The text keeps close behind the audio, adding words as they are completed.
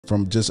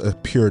from just a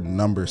pure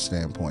number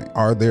standpoint.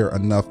 Are there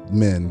enough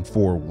men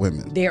for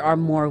women? There are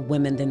more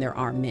women than there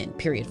are men,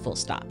 period, full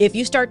stop. If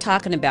you start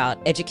talking about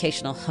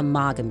educational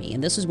homogamy,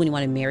 and this is when you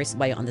want to marry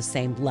somebody on the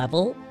same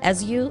level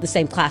as you, the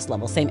same class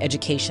level, same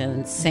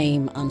education,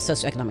 same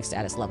socioeconomic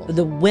status level.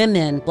 The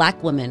women,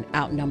 Black women,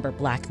 outnumber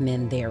Black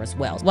men there as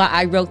well. Why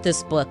I wrote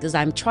this book is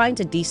I'm trying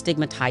to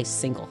destigmatize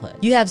singlehood.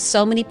 You have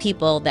so many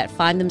people that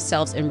find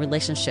themselves in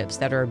relationships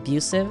that are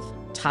abusive,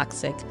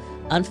 toxic,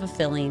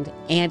 unfulfilling,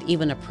 and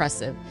even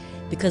oppressive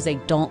because they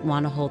don't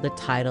want to hold the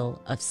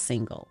title of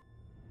single.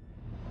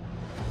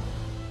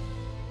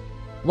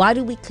 Why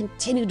do we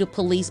continue to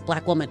police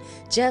Black women?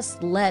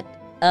 Just let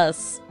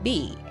us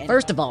be.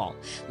 First of all,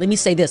 let me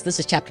say this. This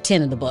is chapter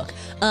 10 in the book.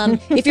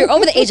 If you're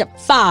over the age of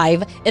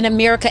 5 in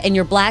America and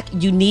you're Black,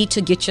 you need to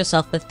get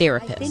yourself a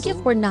therapist. I think if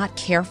we're not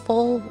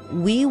careful,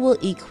 we will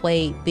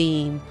equate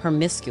being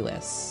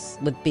promiscuous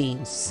with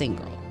being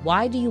single.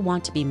 Why do you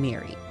want to be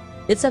married?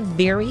 It's a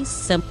very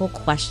simple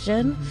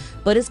question,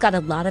 but it's got a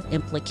lot of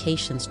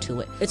implications to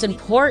it. It's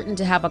important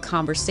to have a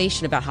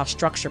conversation about how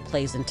structure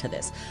plays into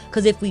this.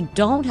 Because if we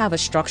don't have a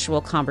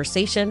structural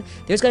conversation,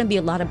 there's going to be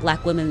a lot of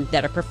Black women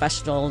that are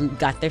professional and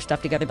got their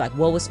stuff together, like,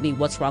 woe is me,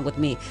 what's wrong with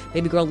me?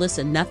 Baby girl,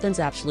 listen, nothing's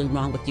absolutely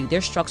wrong with you.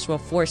 There's structural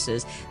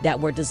forces that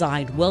were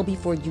designed well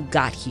before you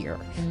got here.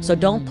 So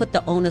don't put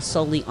the onus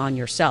solely on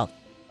yourself.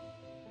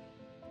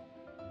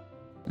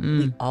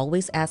 We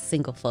always ask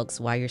single folks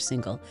why you're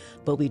single,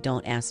 but we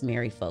don't ask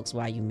married folks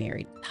why you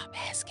married. Stop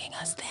asking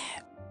us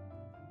that.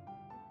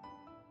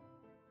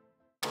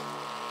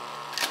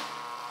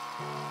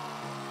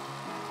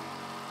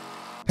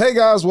 Hey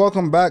guys,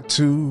 welcome back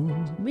to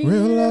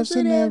Real Love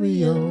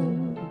Scenario.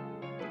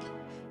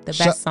 The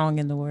best song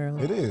in the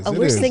world. It is. Oh, it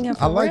we're is. singing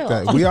for I like real.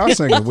 that. We are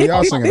singing. We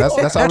are singing.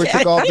 That's how we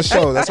kick off the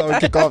show. That's how we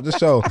kick off the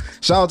show.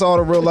 Shout out to all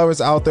the real lovers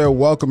out there.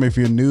 Welcome if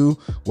you're new.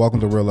 Welcome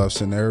to Real Love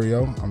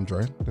Scenario. I'm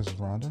Dre. This is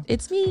Rhonda.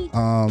 It's me.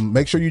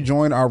 Make sure you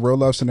join our Real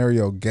Love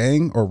Scenario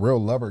gang or Real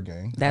Lover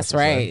gang. That's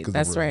right.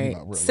 That's right.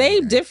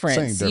 Same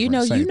difference. You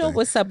know thing.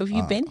 what's up if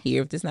you've been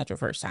here. If this is not your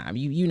first time,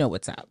 you know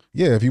what's up.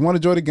 Yeah, if you want to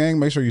join the gang,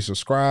 make sure you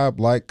subscribe,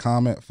 like,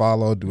 comment,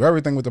 follow, do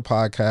everything with the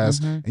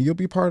podcast, and you'll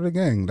be part of the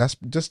gang. That's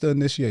just the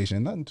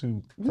initiation. Nothing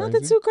too crazy.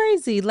 Nothing too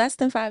crazy. Less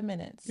than 5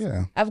 minutes.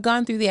 Yeah. I've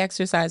gone through the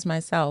exercise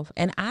myself,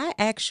 and I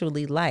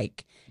actually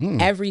like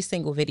every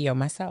single video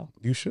myself.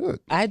 You should.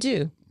 I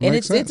do. Makes And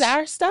it's sense.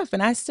 our stuff,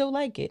 and I still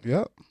like it.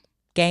 Yep.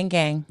 Gang,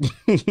 gang.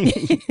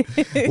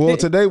 Well,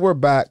 today we're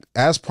back,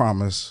 as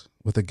promised,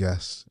 with a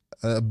guest.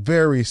 A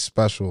very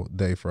special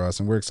day for us,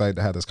 and we're excited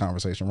to have this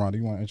conversation. Rhonda,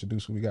 you want to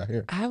introduce who we got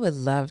here? I would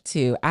love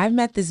to. I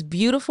met this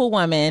beautiful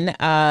woman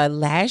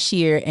last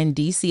year in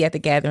DC at the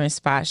Gathering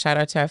Spot. Shout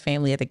out to our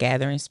family at the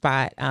Gathering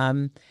Spot.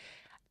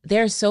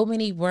 There are so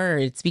many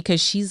words because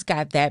she's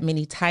got that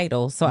many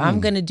titles, so I'm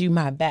going to do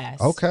my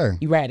best. Okay.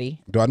 You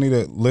ready? Do I need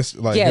to list,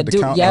 like, Yeah, get the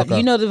count? yeah, Okay.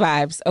 you know the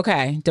vibes.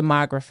 Okay.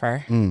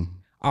 Demographer,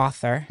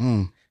 author,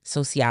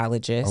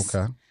 sociologist,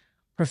 Okay.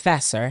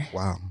 professor,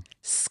 Wow.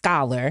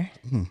 scholar,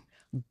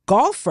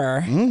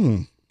 golfer,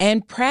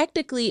 and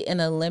practically an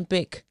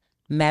Olympic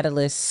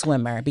medalist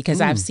swimmer because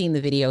I've seen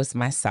the videos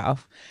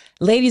myself.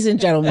 Ladies and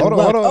gentlemen, Hold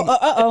on.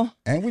 Oh.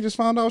 And we just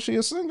found out she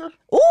a singer.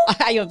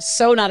 I am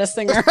so not a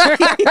singer.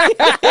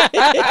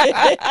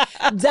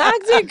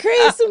 Dr.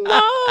 Kris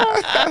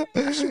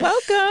Marsh,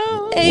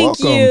 welcome. Thank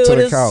Welcome you. to the It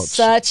is couch.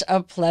 such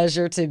a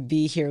pleasure to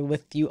be here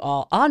with you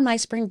all on my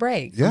spring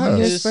break. Yes.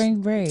 Your Yes.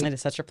 spring break. It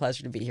is such a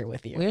pleasure to be here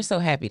with you. We're so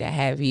happy to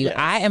have you.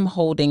 I am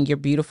holding your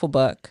beautiful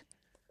book.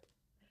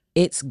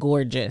 It's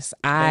gorgeous.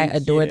 I Thank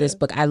adore you. this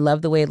book. I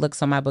love the way it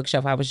looks on my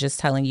bookshelf. I was just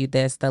telling you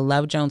this, the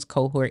Love Jones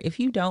Cohort. If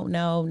you don't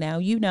know, now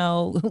you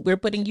know. We're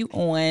putting you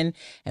on,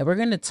 and we're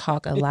going to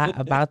talk a lot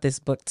about this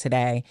book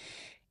today.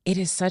 It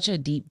is such a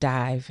deep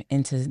dive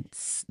into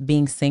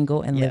being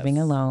single and living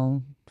Yes.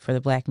 alone for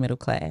the Black middle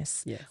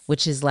class, Yes.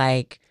 which is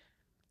like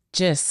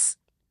just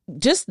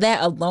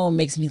that alone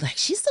makes me like,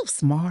 she's so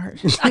smart.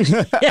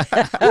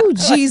 Oh,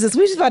 Jesus.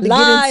 We're just about to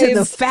get into the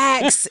Lies.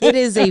 facts. It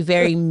is a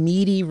very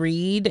meaty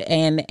read.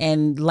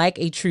 And like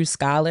a true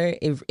scholar,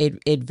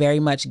 it very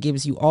much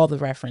gives you all the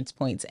reference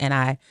points. And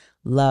I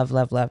love,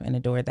 love, love, and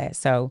adore that.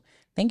 So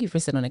thank you for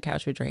sitting on the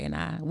couch with Dre and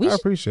I. I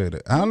appreciate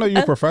it. I know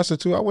you're a professor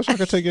too. I wish I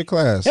could take your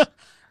class.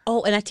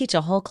 Oh, and I teach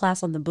a whole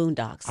class on the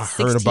Boondocks. I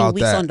heard about 16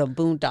 weeks that. on the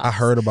Boondocks. I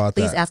heard about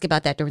Please that. ask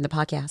about that during the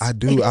podcast. I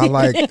do.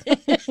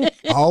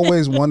 I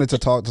always wanted to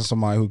talk to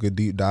somebody who could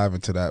deep dive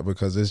into that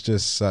because it's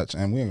just such,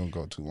 and we ain't gonna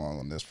go too long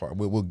on this part.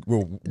 We'll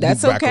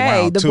That's loop back okay.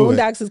 around The to it.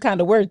 Boondocks is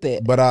kind of worth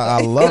it. But I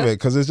love it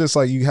because it's just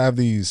like you have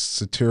these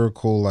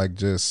satirical, like,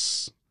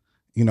 just,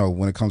 you know,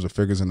 when it comes to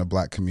figures in the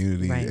Black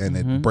community, Right. and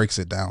it breaks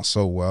it down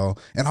so well.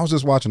 And I was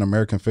just watching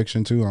American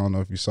Fiction too. I don't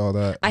know if you saw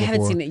that. I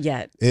haven't before. seen it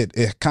yet.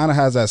 It kind of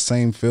has that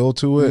same feel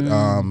to it.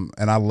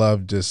 And I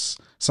love just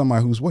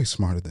somebody who's way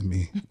smarter than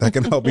me that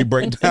can help me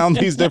break down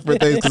these different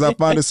things, because I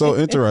find it so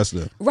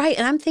interesting. Right.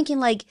 And I'm thinking,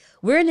 like,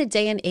 we're in a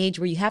day and age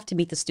where you have to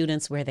meet the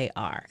students where they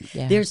are.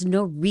 Yeah. There's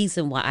no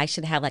reason why I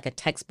should have like a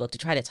textbook to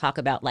try to talk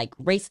about like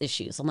race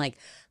issues. I'm like,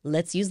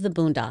 let's use the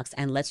Boondocks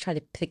and let's try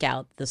to pick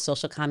out the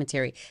social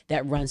commentary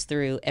that runs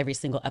through every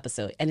single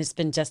episode. And it's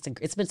been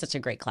such a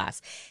great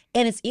class.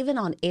 And it's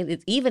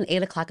even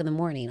 8 o'clock in the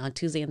morning on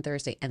Tuesday and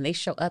Thursday. And they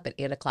show up at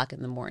 8 o'clock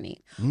in the morning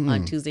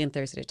on Tuesday and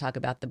Thursday to talk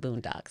about the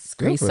Boondocks.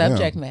 Great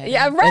subject matter.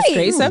 Yeah, right. That's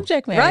great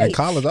subject matter. Right. In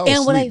college, I was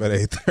asleep at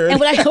 8:30.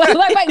 And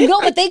right,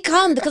 no, but they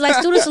come because my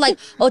students are like,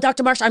 oh,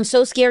 Dr. Marsh, I'm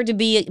so scared to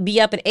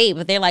be up at 8.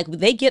 But they're like,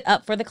 they get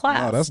up for the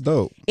class. Oh, that's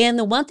dope. And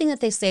the one thing that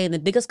they say, and the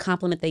biggest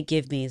compliment they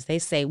give me, is they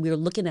say, we're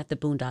looking at the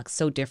Boondocks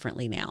so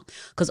differently now.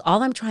 Because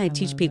all I'm trying to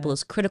teach people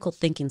is critical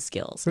thinking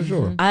skills. For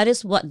sure.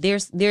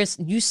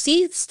 You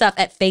see stuff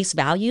at face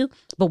value,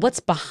 but what's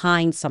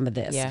behind some of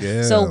this?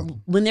 Yeah. So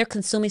when they're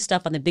consuming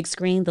stuff on the big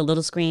screen, the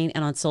little screen,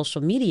 and on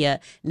social media,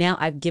 now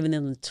I've given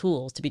them the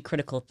tools to be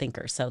critical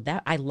thinkers. So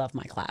that I love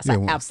my class. I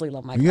absolutely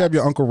love my class. You have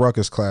your Uncle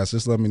Ruckus class.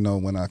 Just let me know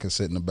when I can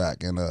sit in the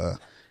back and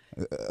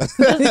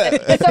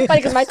It's so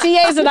funny because my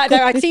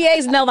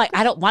TAs know, like,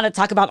 I don't want to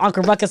talk about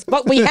Uncle Ruckus,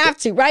 but we have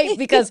to, right?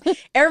 Because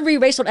every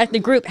racial and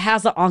ethnic group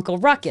has an Uncle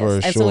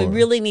Ruckus. So we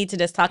really need to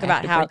just talk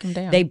about how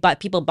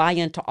people buy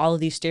into all of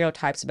these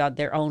stereotypes about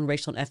their own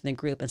racial and ethnic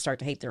group and start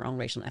to hate their own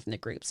racial and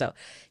ethnic group. So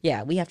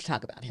yeah, we have to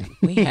talk about him.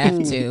 We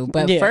have to.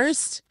 But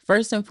first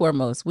and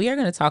foremost, we are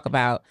going to talk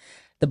about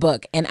the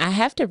book. And I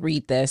have to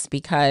read this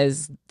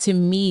because to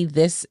me,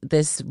 this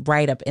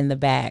write-up in the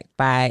back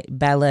by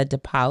Bella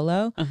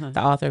DePaulo,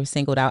 the author of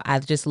Singled Out, I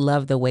just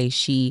love the way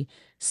she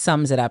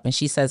sums it up. And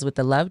she says, with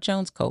the Love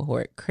Jones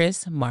Cohort,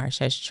 Kris Marsh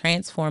has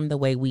transformed the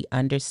way we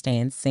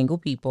understand single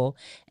people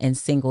and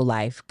single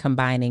life,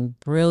 combining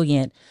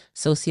brilliant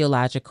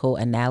sociological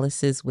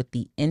analysis with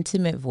the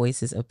intimate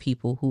voices of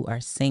people who are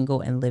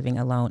single and living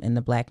alone in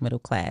the Black middle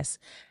class.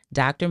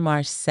 Dr.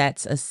 Marsh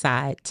sets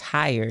aside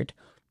tired,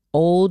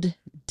 old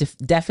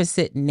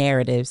deficit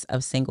narratives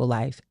of single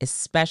life,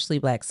 especially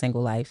Black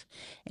single life,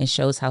 and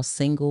shows how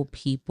single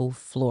people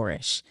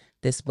flourish.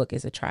 This book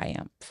is a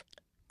triumph.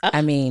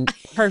 I mean,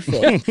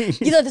 perfect.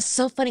 That's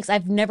so funny because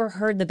I've never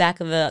heard the back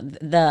of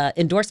the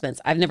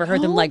endorsements. I've never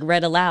heard them like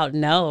read aloud.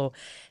 No,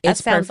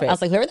 it's perfect. I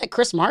was like, whoever that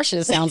Kris Marsh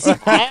is sounds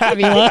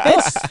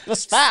fabulous.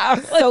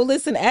 So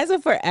listen, as a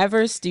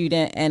forever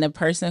student and a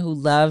person who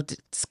loved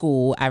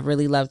school, I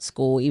really loved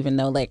school, even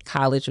though like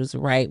college was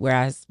right where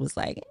I was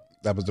like,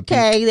 that was the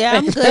okay, yeah,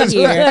 I'm good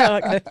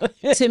here.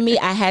 To me,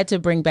 I had to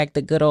bring back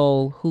the good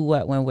old who,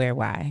 what, when, where,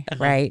 why,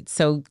 right?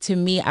 So to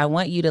me, I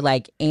want you to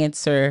like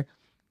answer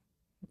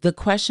the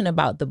question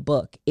about the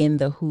book in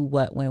the who,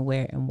 what, when,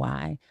 where, and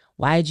why.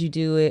 Why did you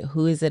do it?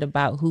 Who is it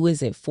about? Who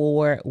is it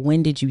for?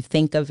 When did you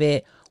think of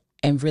it?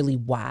 And really,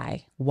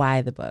 why?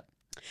 Why the book?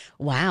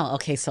 Wow.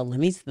 Okay. So let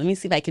me see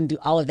if I can do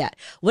all of that.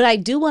 What I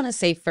do want to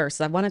say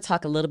first, I want to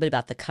talk a little bit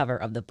about the cover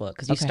of the book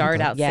because you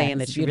started out saying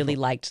that you really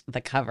liked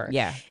the cover.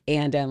 Yeah.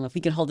 And if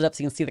we can hold it up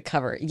so you can see the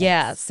cover.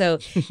 Yeah. So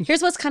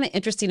here's what's kind of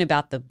interesting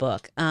about the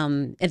book.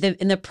 In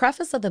the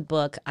preface of the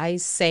book, I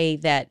say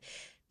that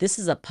this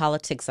is a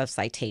politics of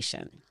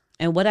citation.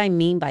 And what I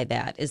mean by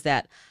that is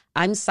that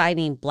I'm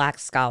citing Black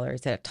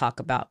scholars that talk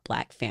about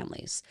Black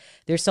families.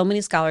 There's so many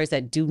scholars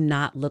that do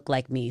not look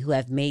like me who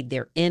have made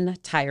their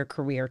entire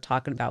career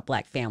talking about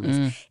Black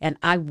families. And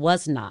I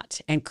was not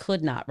and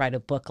could not write a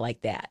book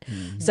like that.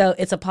 So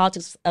it's a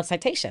politics of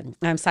citation.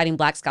 I'm citing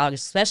Black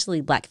scholars, especially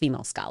Black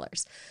female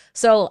scholars.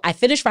 So I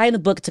finished writing the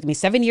book. It took me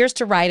 7 years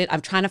to write it. I'm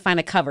trying to find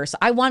a cover. So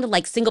I wanted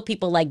like single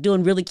people like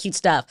doing really cute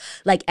stuff,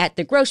 like at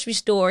the grocery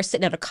store,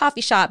 sitting at a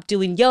coffee shop,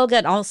 doing yoga,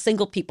 and all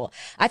single people.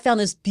 I found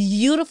this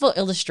beautiful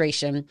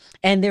illustration,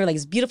 and they were like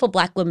this beautiful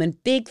Black women,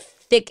 big,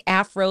 thick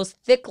afros,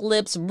 thick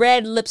lips,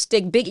 red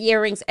lipstick, big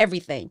earrings,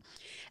 everything.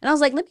 And I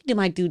was like, let me do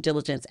my due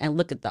diligence and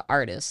look at the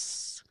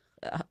artists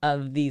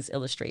of these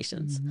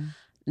illustrations.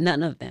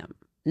 None of them,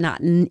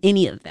 not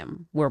any of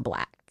them were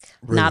Black.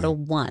 Really? Not a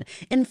one.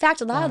 In fact,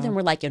 a lot of them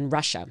were like in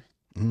Russia.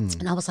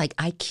 And I was like,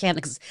 I can't,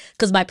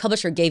 because my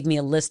publisher gave me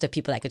a list of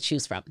people that I could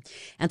choose from.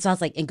 And so I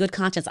was like, in good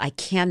conscience, I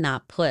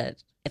cannot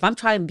put, if I'm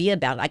trying to be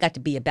about it, I got to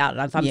be about it.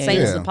 If I'm saying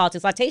this is a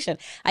politics citation,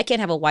 I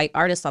can't have a white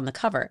artist on the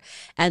cover.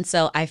 And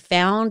so I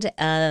found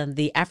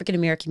the African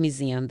American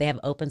Museum. They have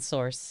open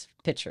source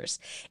pictures.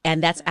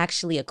 And that's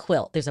actually a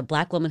quilt. There's a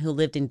Black woman who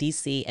lived in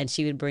DC, and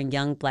she would bring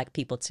young Black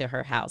people to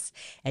her house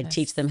and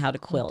teach them how to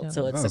quilt.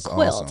 So it's a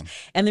quilt. Awesome.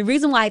 And the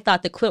reason why I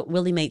thought the quilt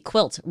really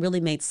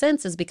made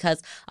sense is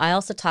because I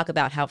also talk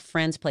about how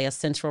friends play a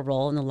central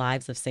role in the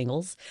lives of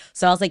singles.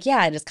 So I was like,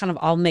 yeah, it just kind of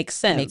all makes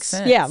sense. Makes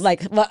sense. Yeah,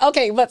 like,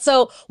 okay, but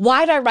so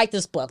why did I write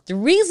this book? The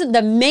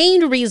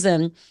main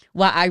reason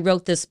why I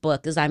wrote this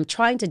book is I'm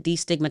trying to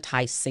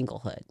destigmatize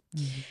singlehood.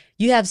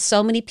 You have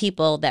so many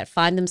people that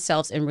find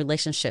themselves in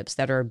relationships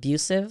that are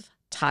abusive,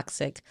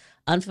 toxic,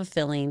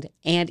 unfulfilling,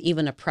 and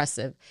even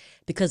oppressive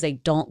because they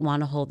don't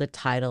want to hold the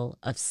title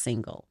of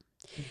single.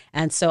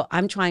 And so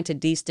I'm trying to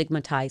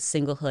destigmatize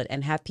singlehood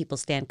and have people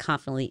stand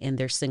confidently in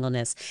their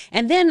singleness.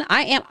 And then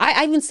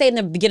I even say in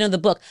the beginning of the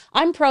book,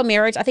 I'm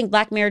pro-marriage. I think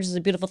Black marriage is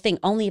a beautiful thing,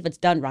 only if it's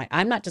done right.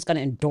 I'm not just going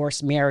to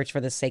endorse marriage for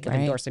the sake of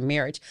endorsing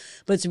marriage,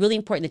 but it's really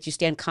important that you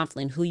stand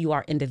confidently in who you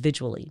are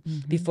individually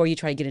before you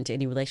try to get into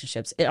any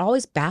relationships. It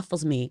always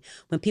baffles me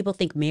when people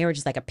think marriage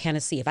is like a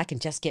panacea. If I can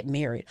just get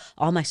married,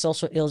 all my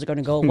social ills are going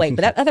to go away.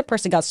 But that other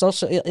person got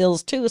social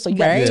ills too. So you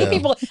got two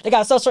people that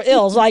got social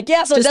ills. Like,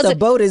 yeah, so just the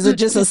boat is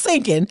just a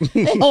sinking.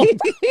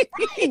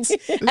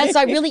 And so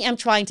I really am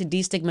trying to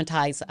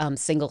destigmatize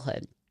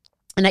singlehood.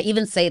 And I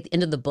even say at the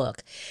end of the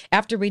book,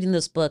 after reading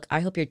this book, I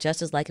hope you're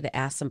just as likely to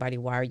ask somebody,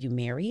 why are you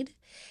married,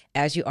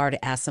 as you are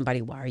to ask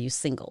somebody, why are you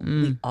single?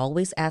 We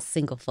always ask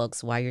single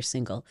folks why you're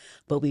single,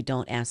 but we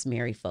don't ask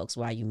married folks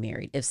why you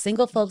married. If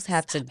single folks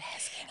have to...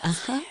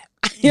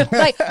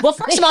 Like, well,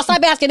 first of all,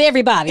 stop asking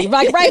everybody,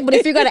 right? But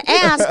if you're going to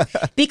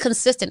ask, be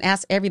consistent,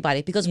 ask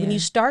everybody. Because when you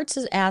start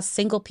to ask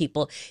single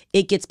people,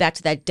 it gets back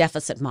to that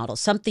deficit model.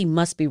 Something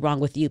must be wrong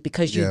with you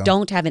because you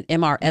don't have an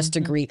MRS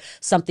degree.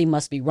 Something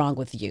must be wrong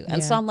with you.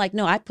 And so I'm like,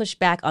 no, I push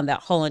back on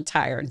that whole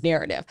entire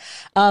narrative.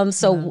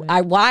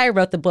 Why I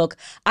wrote the book,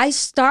 I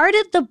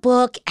started the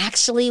book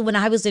actually when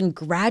I was in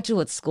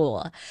graduate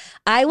school.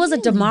 I was a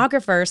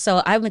demographer,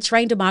 so I'm a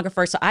trained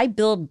demographer. So I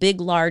build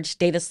big, large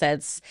data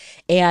sets,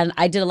 and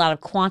I did a lot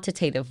of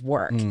quantitative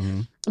work.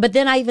 But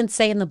then I even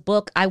say in the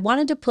book, I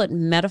wanted to put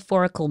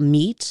metaphorical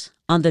meat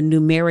on the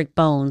numeric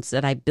bones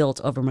that I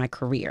built over my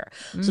career.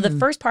 So the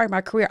first part of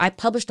my career, I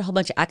published a whole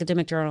bunch of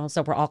academic journals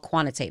that were all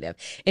quantitative.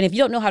 And if you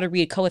don't know how to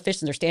read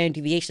coefficients or standard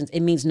deviations,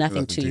 it means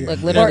nothing to you.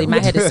 Like literally, my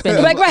head is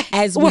spinning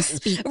as we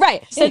speak.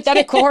 Right.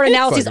 Synthetic cohort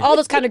analyses, all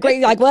those kind of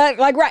great, like what?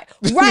 Like, right.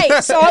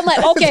 So I'm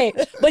like, okay.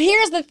 But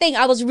here's the thing.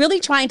 I was really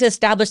trying to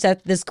establish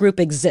that this group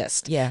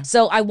exists. Yeah.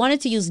 So I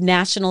wanted to use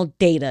national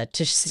data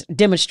to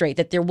demonstrate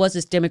that there was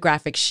this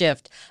demographic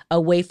shift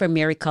away from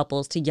married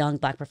couples to young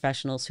Black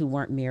professionals who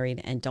weren't married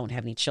and don't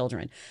have any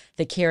children,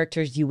 the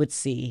characters you would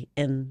see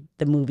in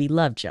the movie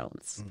Love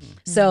Jones.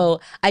 So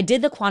I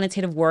did the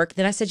quantitative work.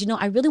 Then I said,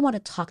 I really want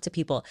to talk to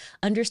people,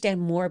 understand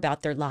more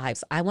about their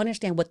lives. I want to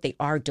understand what they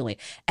are doing.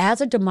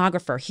 As a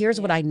demographer, here's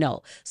what I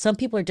know. Some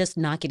people are just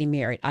not getting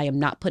married. I am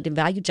not putting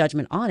value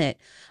judgment on it.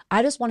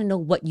 I just want to know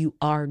what you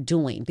are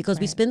doing, because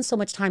we spend so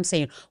much time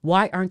saying,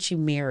 why aren't you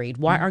married?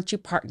 Why aren't you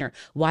partner?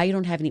 Why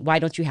don't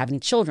you have any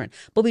children?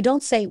 But we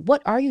don't say,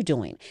 what are you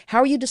doing? How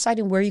are you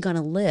deciding where you're going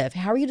to live?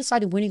 How are you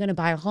deciding when you're going to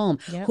buy a home?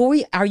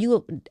 Who are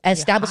you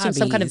establishing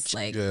some kind of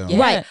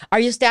right? Are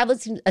you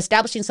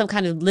establishing some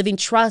kind of living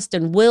trust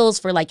and wills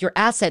for like your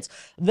assets?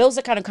 Those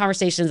are kind of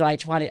conversations that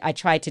I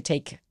tried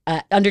to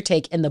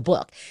undertake in the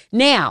book.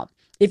 Now,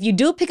 if you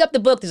do pick up the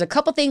book, there's a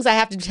couple things I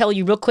have to tell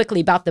you real quickly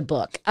about the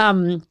book.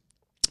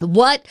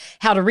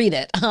 How to read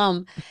it.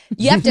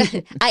 You have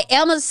to, I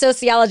am a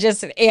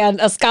sociologist and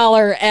a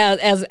scholar,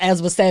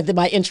 as was said in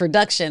my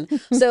introduction.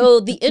 So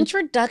the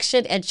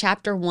introduction and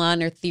chapter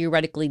 1 are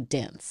theoretically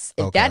dense.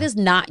 If that is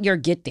not your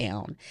get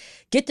down,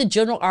 get the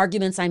general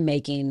arguments I'm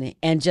making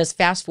and just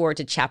fast forward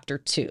to chapter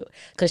 2,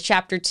 because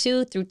chapter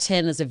 2 through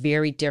 10 is a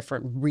very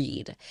different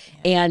read.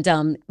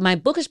 And my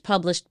book is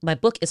published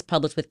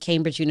with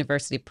Cambridge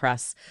University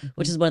Press,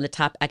 which is one of the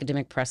top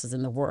academic presses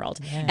in the world.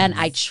 And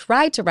I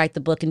tried to write the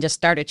book and just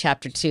started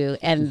chapter 2,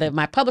 and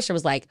my publisher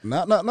was like,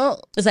 no.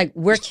 It's like,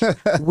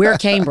 we're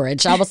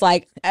Cambridge. I was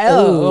like,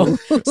 oh.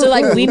 So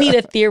like, we need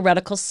a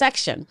theoretical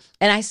section.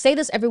 And I say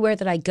this everywhere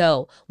that I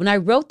go. When I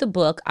wrote the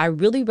book, I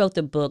really wrote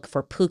the book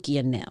for Pookie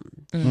and them.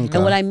 And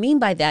what I mean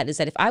by that is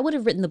that if I would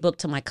have written the book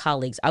to my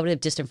colleagues, I would have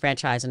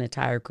disenfranchised an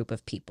entire group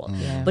of people.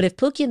 But if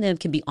Pookie and them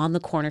can be on the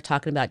corner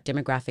talking about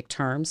demographic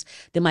terms,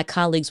 then my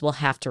colleagues will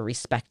have to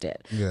respect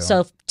it.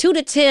 So 2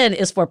 to 10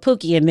 is for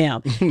Pookie and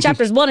them.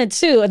 Chapters 1 and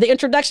 2, the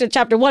introduction to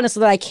chapter 1 is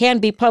so that I can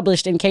be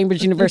published in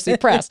Cambridge University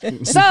Press.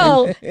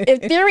 So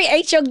if theory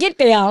ain't your get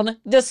down,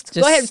 just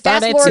go ahead and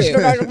fast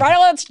forward right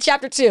on to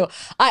chapter 2.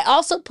 I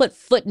also put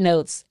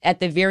footnotes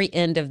at the very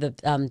end of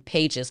the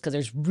pages, because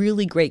there's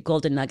really great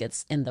golden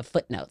nuggets in the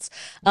footnotes.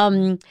 How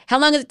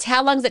long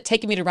is it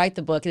taking me to write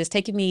the book? It has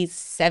taken me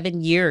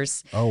 7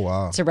 years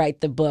to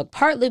write the book,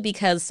 partly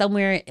because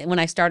somewhere when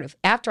I started,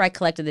 after I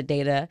collected the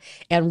data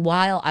and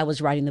while I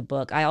was writing the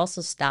book, I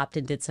also stopped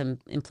and did some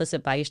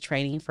implicit bias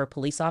training for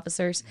police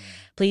officers.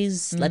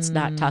 Please, let's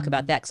not talk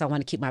about that, because I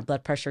want to keep my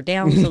blood pressure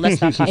down. So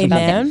let's not talk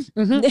about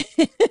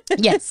that.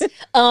 Yes.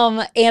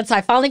 And so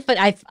I finally,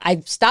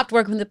 I stopped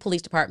working with the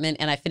police department,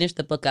 and I finished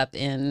the book up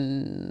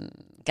in,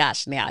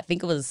 I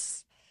think it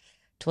was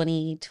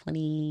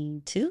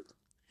 2022,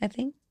 I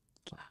think.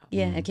 Wow.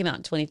 Yeah, it came out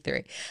in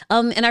 23.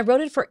 And I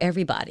wrote it for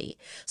everybody.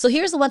 So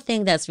here's the one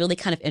thing that's really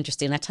kind of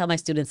interesting. I tell my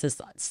students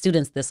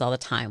this all the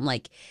time.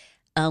 Like,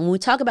 when we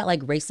talk about like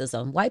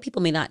racism, white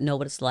people may not know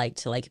what it's like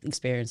to like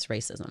experience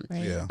racism.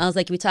 I was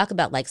like, we talk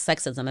about like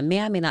sexism, a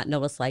man may not know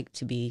what it's like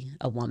to be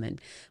a woman.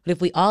 But if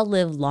we all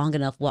live long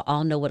enough, we'll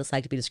all know what it's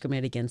like to be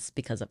discriminated against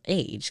because of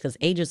age, because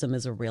ageism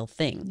is a real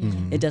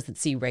thing. It doesn't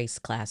see race,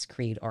 class,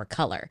 creed, or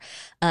color.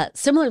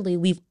 Similarly,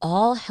 we've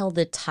all held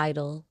the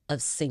title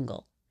of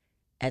single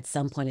at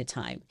some point in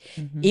time.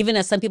 Even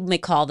as some people may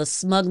call the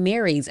smug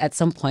marries at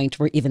some point,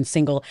 we're even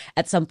single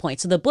at some point.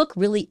 So the book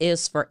really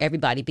is for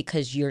everybody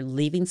because you're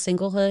leaving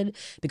singlehood,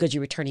 because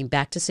you're returning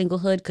back to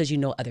singlehood, because you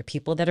know other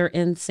people that are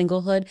in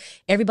singlehood.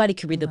 Everybody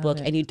can read the book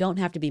and you don't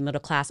have to be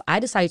middle class. I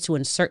decided to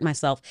insert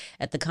myself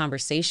at the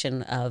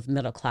conversation of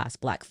middle class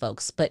Black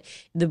folks, but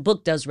the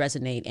book does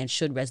resonate and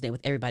should resonate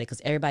with everybody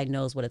because everybody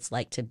knows what it's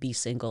like to be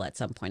single at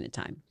some point in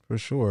time. For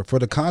sure. For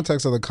the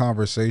context of the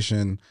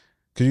conversation,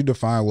 can you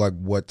define like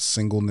what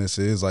singleness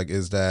is? Like,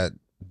 is that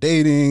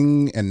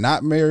dating and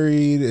not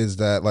married? Is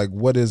that like,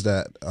 what is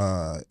that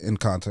in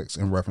context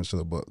in reference to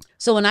the book?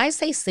 So when I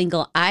say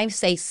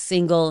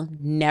single,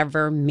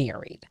 never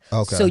married.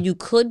 Okay. So you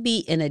could be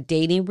in a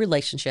dating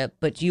relationship,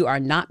 but you are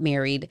not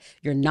married,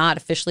 you're not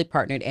officially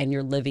partnered, and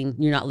you're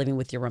not living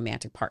with your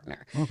romantic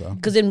partner. Okay.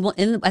 Because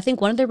I think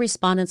one of the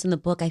respondents in the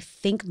book, I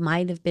think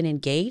might have been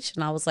engaged.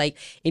 And I was like,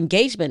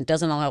 engagement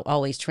doesn't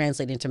always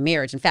translate into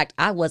marriage. In fact,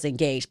 I was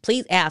engaged.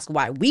 Please ask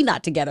why we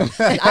not together.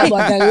 And I will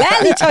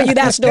gladly tell you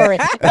that story.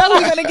 We're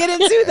going to get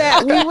into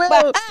that. We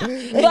will.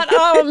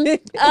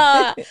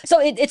 But so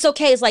it's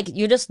okay. It's like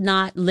you're just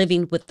not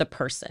living with the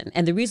person.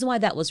 And the reason why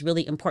that was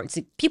really important,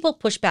 see, people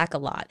push back a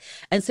lot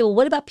and say, well,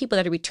 what about people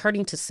that are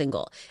returning to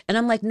single? And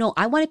I'm like, no,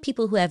 I wanted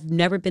people who have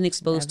never been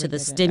exposed to the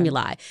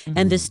stimuli.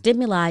 And the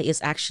stimuli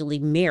is actually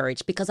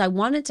marriage, because I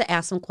wanted to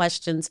ask some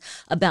questions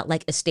about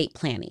like estate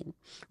planning,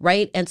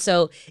 right? And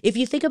so if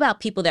you think about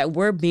people that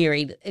were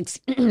married,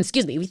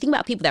 excuse me, if you think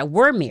about people that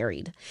were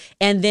married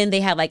and then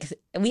they had like,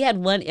 we had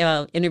one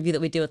interview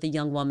that we did with a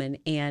young woman,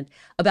 and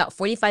about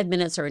 45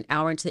 minutes or an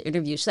hour into the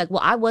interview, she's like,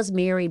 well, I was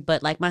married,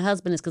 but like my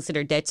husband is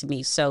considered dead to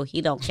me, so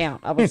he don't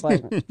count. I was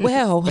like,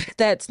 well,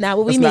 that's not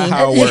what we That's mean. not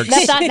how it works.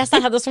 that's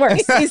not how this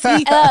works.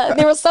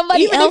 There was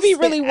somebody Even else. if he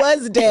really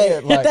was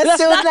dead, Like- that's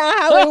still not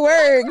how it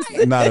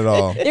works. Not at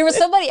all. There was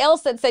somebody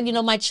else that said,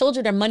 my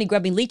children are money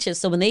grubbing leeches.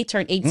 So when they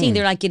turn 18,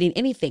 they're not getting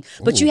anything.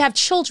 But you have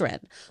children.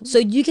 So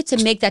you get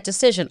to make that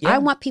decision. I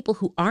want people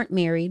who aren't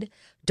married,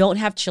 don't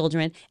have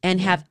children, and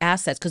have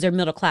assets, because they're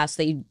middle class.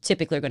 They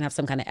typically are going to have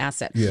some kind of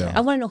asset. Yeah.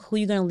 I want to know who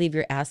you're going to leave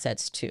your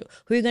assets to,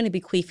 who you're going to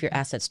bequeath your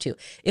assets to.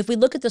 If we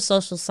look at the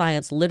social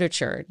science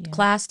literature,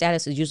 class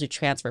status is usually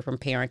transferred from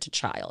parent to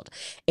child.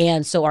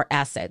 And so are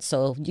assets.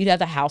 So if you have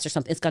a house or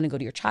something, it's going to go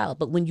to your child.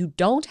 But when you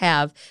don't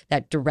have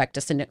that direct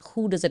descendant,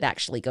 who does it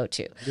actually go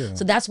to? Yeah.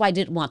 So that's why I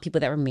didn't want people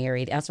that were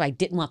married. That's why I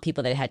didn't want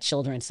people that had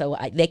children. So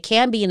they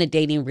can be in a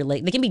dating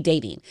relate. They can be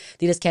dating.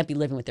 They just can't be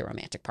living with their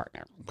romantic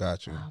partner.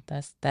 Gotcha. Wow,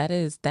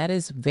 that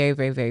is very,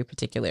 very, very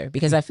particular,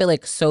 because I feel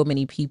like so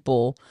many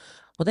people,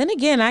 well, then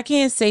again, I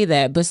can't say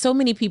that, but so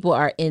many people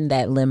are in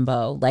that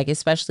limbo, like,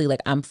 especially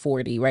like I'm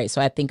 40, right?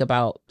 So I think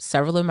about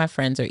several of my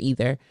friends are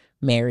either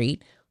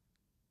married,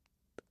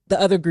 the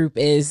other group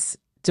is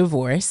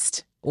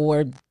divorced,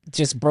 or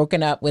just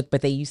broken up with,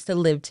 but they used to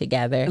live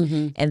together.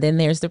 And then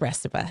there's the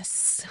rest of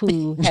us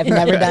who have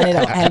never done it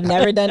all. I have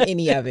never done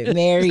any of it.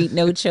 Married,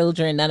 no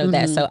children, none of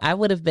that. So I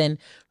would have been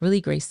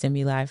really great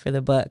stimuli for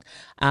the book.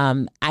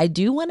 I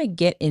do want to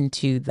get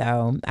into,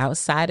 though,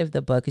 outside of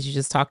the book, because you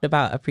just talked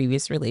about a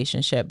previous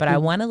relationship, but I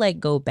want to like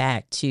go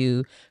back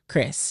to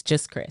Kris,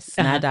 just Kris,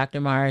 not Dr.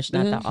 Marsh,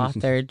 not the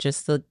author,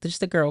 just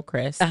the girl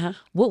Kris.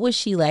 What was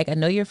she like? I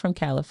know you're from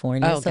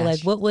California. Oh, so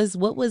gosh. like, what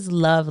was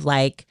love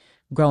like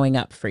growing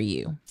up for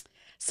you?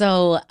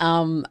 So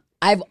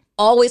I've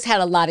always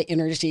had a lot of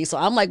energy. So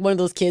I'm like one of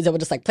those kids that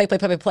would just like play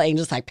and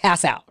just like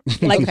pass out.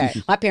 Like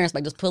my parents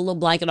like just put a little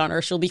blanket on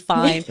her, she'll be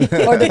fine.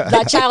 Or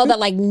that child that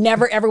like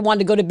never ever wanted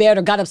to go to bed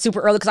or got up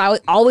super early because I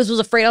always was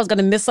afraid I was going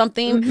to miss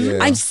something. Yeah.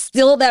 I'm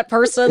still that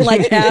person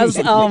like as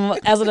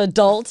an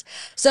adult.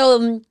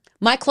 So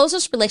my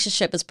closest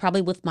relationship is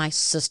probably with my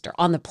sister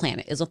on the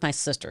planet, is with my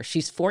sister.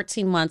 She's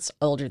 14 months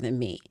older than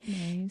me.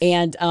 Nice.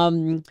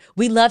 And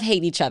we love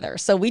hate each other.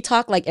 So we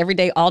talk like every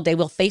day, all day.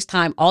 We'll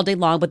FaceTime all day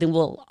long, but then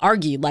we'll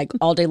argue like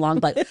all day long.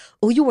 Like,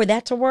 oh, you wore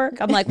that to work?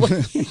 I'm like, well,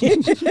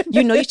 you shouldn't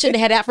have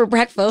had that for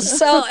breakfast.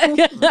 So,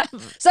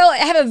 so I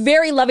have a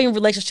very loving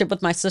relationship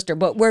with my sister,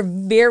 but we're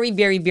very,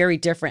 very, very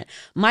different.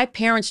 My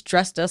parents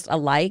dressed us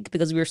alike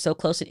because we were so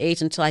close in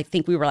age until I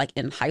think we were like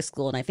in high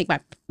school. And I think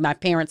my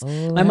parents,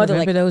 my mother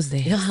like, those days.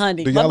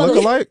 Honey, Do y'all look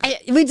alike?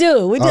 We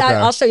do. Okay.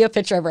 I'll show you a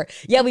picture of her.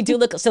 Yeah, we do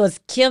look. So it's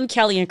Kim,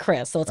 Kelly, and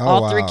Kris. So it's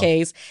all three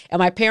Ks. And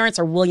my parents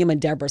are William and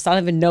Deborah. So I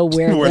don't even know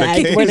where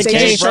the They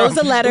K just chose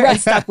a letter and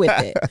stuck with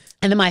it.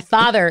 And then my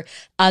father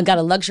got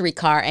a luxury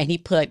car, and he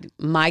put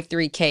my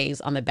 3 Ks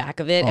on the back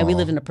of it. And we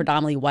live in a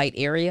predominantly white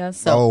area.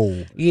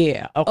 So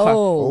yeah. Okay.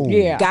 Oh,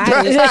 yeah.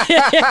 Got it.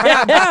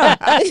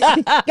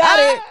 Got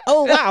it.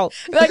 Oh, wow.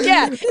 Like,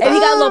 yeah. And he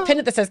got a little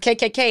pendant that says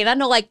KKK. And I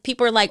know like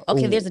people are like,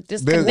 okay, there's a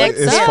disconnect.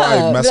 It's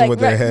probably messing with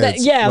their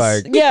heads. Yes.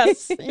 Like,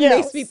 Yes. It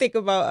makes me think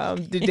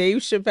about the Dave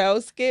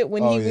Chappelle skit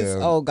when he was, yeah.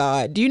 oh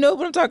God. Do you know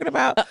what I'm talking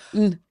about?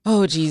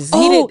 Oh, geez.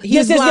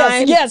 He's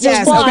blind.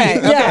 Yes, blind.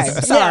 Okay.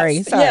 Yes.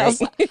 Sorry.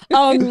 Yes.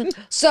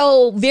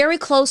 So very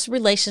close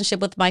relationship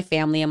with my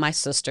family and my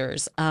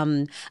sisters.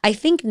 I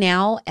think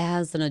now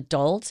as an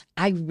adult,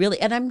 I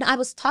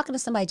was talking to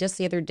somebody just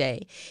the other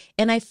day,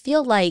 and I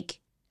feel like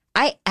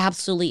I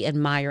absolutely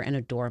admire and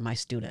adore my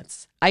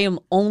students. I am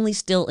only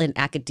still in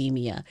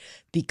academia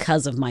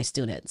because of my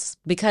students.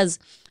 Because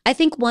I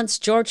think once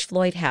George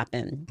Floyd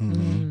happened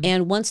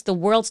and once the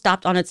world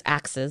stopped on its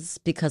axis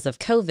because of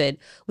COVID,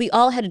 we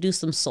all had to do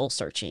some soul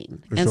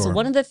searching. So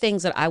one of the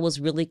things that I was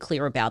really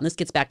clear about, and this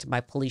gets back to my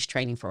police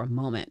training for a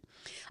moment,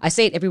 I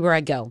say it everywhere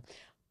I go.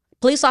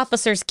 Police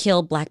officers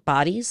kill Black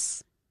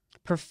bodies.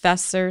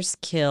 Professors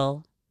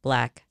kill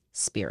Black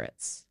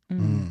spirits.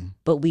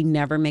 But we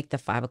never make the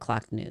 5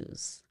 o'clock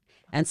news.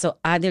 And so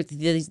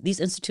these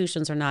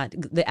institutions are not,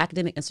 the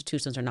academic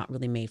institutions are not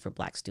really made for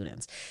Black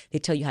students. They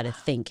tell you how to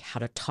think, how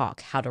to talk,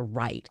 how to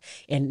write,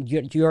 and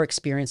your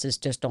experiences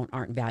just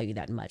aren't valued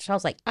that much. So I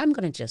was like, I'm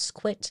going to just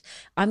quit.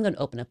 I'm going to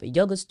open up a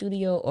yoga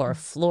studio or a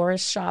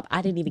florist shop.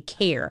 I didn't even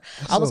care.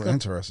 That's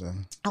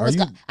interesting.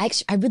 I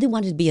really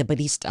wanted to be a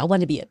barista. I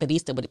wanted to be a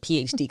barista with a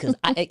PhD because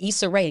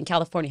Issa Rae in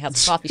California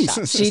has a coffee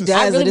shop. She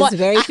does. It's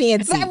very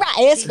fancy.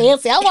 It's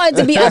fancy. I wanted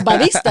to be a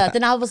barista.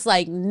 Then I was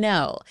like,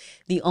 no.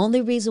 The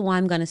only reason why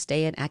I'm going to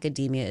stay in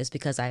academia is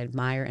because I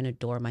admire and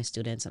adore my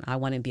students and I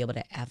want to be able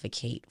to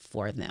advocate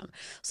for them.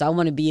 So I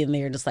want to be in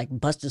there just like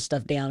busting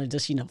stuff down and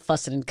just,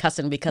 fussing and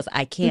cussing because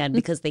I can,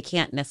 because they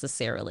can't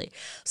necessarily.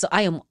 So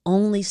I am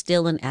only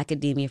still in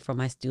academia for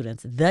my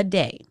students. The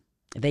day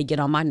they get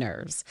on my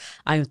nerves,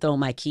 I am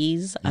throwing my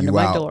keys under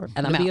my door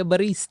and I'll be a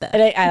barista.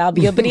 And I'll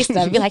be a barista.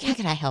 I'll be like, how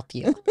can I help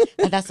you?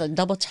 That's a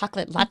double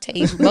chocolate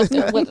latte.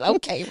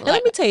 Okay.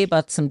 Let me tell you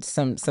about some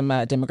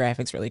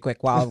demographics really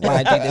quick while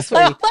I do this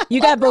for you.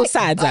 You got both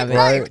sides of it.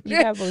 Right. You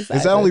got both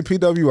sides. Is that only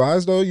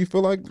PWIs though? You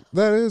feel like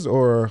that is,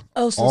 or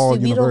all we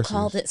don't universities?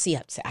 call it.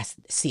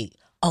 See.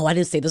 Oh, I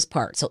didn't say this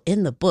part. So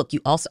in the book, you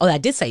also, I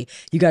did say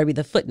you got to read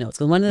the footnotes.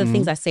 Because one of the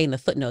things I say in the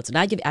footnotes, and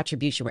I give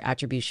attribution where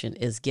attribution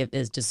is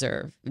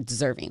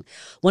deserving.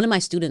 One of my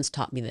students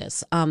taught me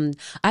this.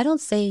 I don't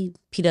say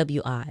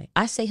PWI.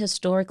 I say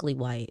historically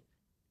white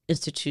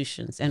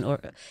institutions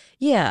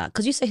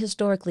because you say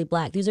historically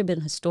Black. These have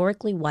been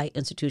historically white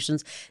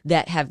institutions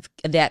that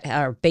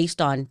are based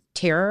on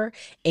terror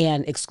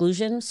and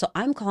exclusion. So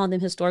I'm calling them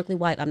historically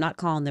white. I'm not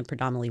calling them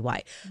predominantly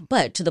white.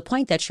 But to the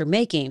point that you're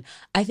making,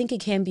 I think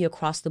it can be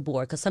across the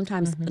board because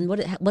sometimes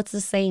what's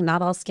the saying?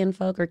 Not all skin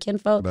folk or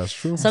kinfolk. That's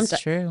true.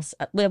 That's true.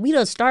 Well, we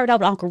done started out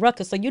with Uncle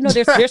Ruckus, so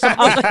there's some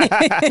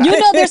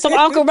there's some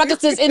Uncle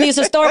Ruckuses in these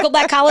historical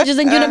Black colleges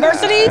and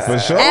universities, For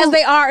sure. as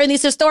they are in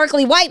these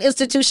historically white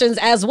institutions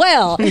as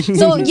well.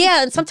 So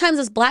yeah, and sometimes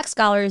it's Black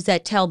scholars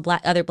that tell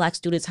other Black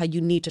students how you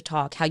need to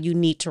talk, how you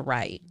need to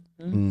write.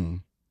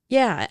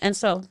 Yeah, and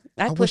so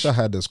I wish I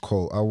had this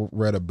quote. I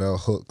read a Bell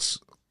Hooks,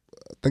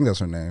 I think that's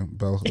her name,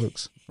 Bell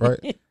Hooks,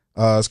 right?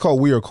 It's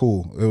called We Are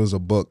Cool. It was a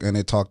book, and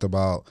it talked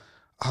about,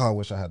 I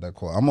wish I had that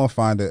quote. I'm going to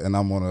find it, and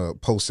I'm going to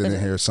post it in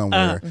here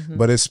somewhere.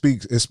 But it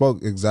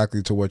spoke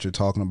exactly to what you're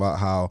talking about,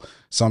 how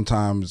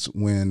sometimes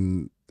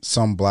when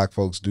some Black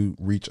folks do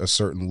reach a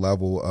certain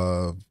level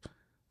of,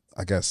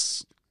 I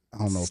guess, I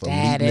don't know,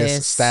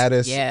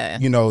 status. Yeah.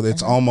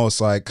 It's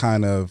almost like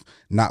kind of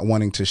not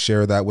wanting to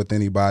share that with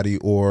anybody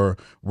or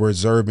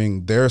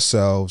reserving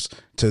themselves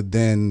to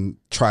then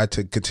try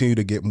to continue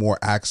to get more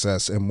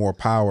access and more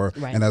power.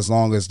 Right. And as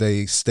long as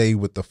they stay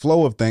with the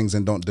flow of things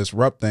and don't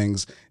disrupt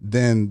things,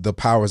 then the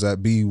powers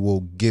that be will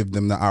give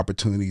them the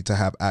opportunity to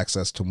have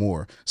access to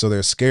more. So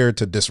they're scared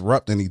to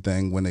disrupt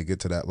anything when they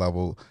get to that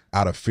level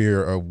out of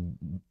fear of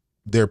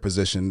their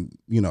position,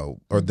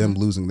 or them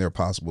losing their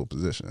possible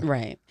position.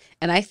 Right.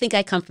 And I think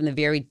I come from the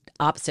very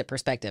opposite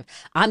perspective.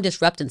 I'm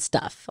disrupting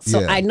stuff. So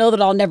Yeah. I know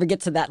that I'll never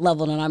get to that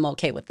level, and I'm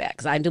okay with that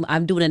because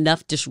I'm doing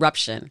enough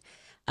disruption.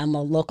 I'm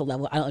a local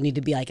level. I don't need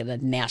to be like at a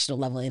national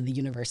level in the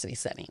university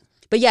setting.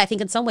 But yeah, I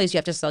think in some ways you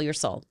have to sell your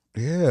soul.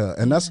 Yeah.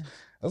 And that's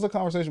a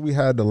conversation we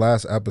had the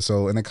last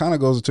episode, and it kind of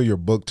goes into your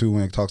book too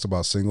when it talks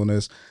about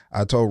singleness.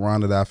 I told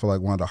Rhonda that I feel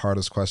like one of the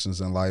hardest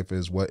questions in life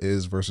is what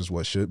is versus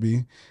what should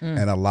be.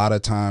 And a lot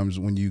of times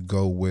when you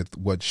go with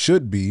what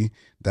should be,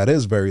 that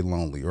is very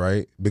lonely,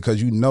 right?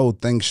 Because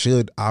things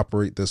should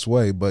operate this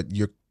way, but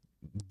you're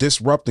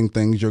disrupting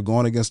things, you're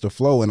going against the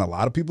flow, and a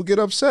lot of people get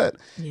upset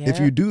if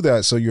you do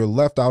that. So you're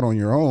left out on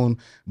your own.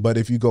 But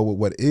if you go with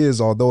what is,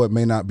 although it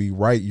may not be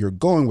right, you're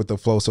going with the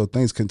flow, so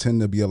things can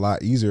tend to be a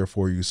lot easier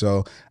for you.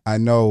 So I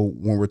know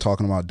when we're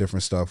talking about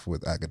different stuff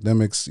with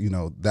academics,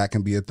 that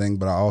can be a thing,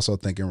 but I also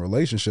think in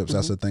relationships,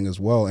 that's a thing as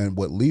well. And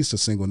what leads to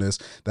singleness,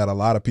 that a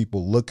lot of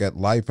people look at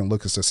life and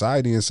look at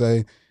society and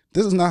say,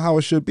 this is not how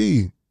it should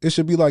be. It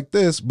should be like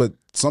this, but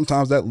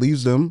sometimes that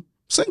leaves them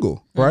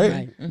single,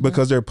 right?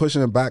 Because they're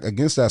pushing it back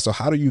against that. So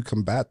how do you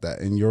combat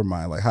that in your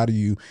mind? Like, how do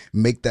you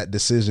make that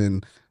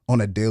decision on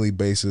a daily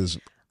basis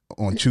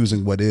on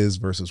choosing what is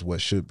versus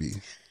what should be?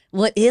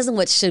 What is and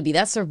what should be.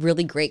 That's a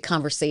really great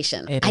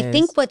conversation. I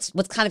think what's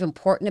kind of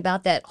important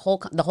about the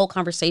whole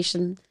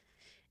conversation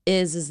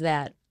is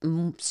that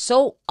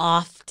so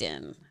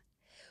often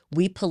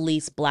we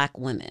police Black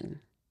women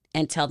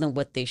and tell them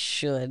what they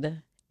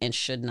should and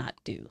should not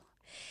do.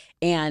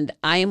 And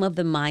I am of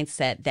the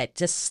mindset that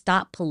just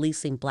stop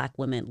policing Black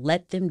women.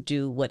 Let them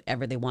do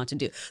whatever they want to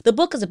do. The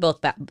book is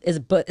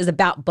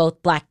about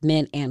both Black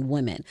men and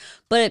women.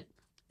 But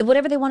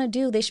whatever they want to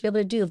do, they should be able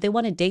to do. If they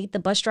want to date the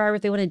bus driver,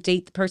 if they want to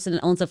date the person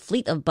that owns a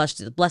fleet of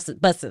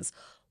buses,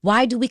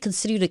 why do we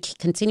continue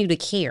to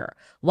care?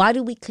 Why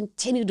do we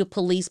continue to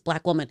police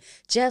Black women?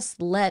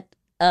 Just let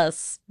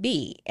us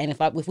be. And if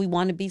we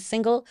want to be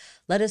single,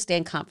 let us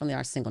stand confidently in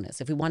our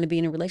singleness. If we want to be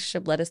in a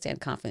relationship, let us stand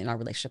confidently in our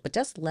relationship. But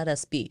just let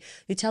us be.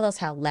 You tell us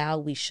how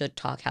loud we should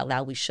talk, how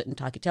loud we shouldn't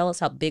talk. You tell us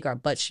how big our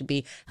butts should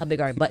be, how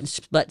big our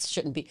butts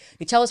shouldn't be.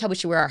 You tell us how we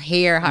should wear our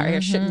hair, how our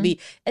hair shouldn't be.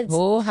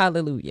 Oh,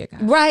 hallelujah,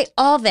 God. Right,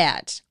 all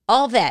that.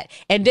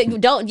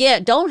 And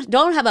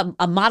don't have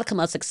a modicum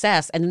of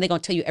success, and then they're gonna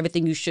tell you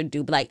everything you should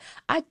do. But like,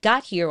 I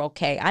got here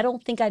okay. I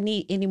don't think I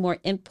need any more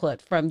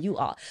input from you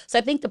all. So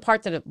I think the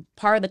part of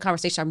the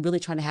conversation I'm really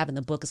trying to have in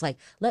the book is like,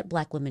 let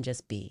Black women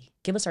just be.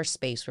 Give us our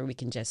space where we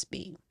can just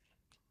be.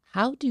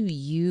 How do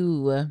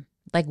you,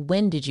 like,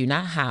 when did you,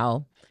 not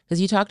how, because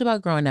you talked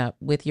about growing up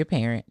with your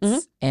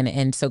parents,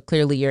 and so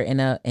clearly you're in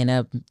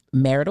a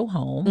marital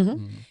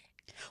home.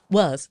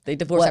 They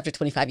divorced after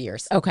 25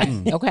 years.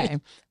 Okay.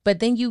 But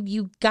then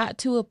you got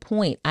to a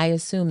point, I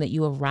assume, that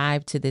you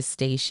arrived to this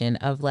station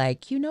of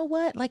like, you know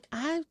what? Like,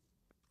 I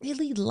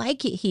really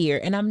like it here.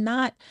 And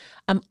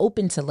I'm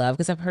open to love,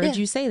 because I've heard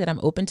you say that I'm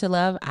open to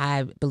love.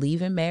 I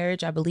believe in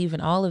marriage. I believe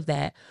in all of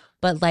that.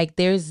 But like,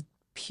 there's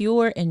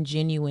pure and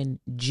genuine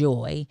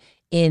joy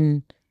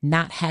in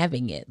not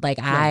having it. Like,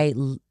 I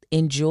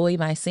enjoy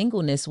my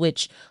singleness,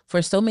 which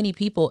for so many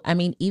people, I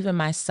mean, even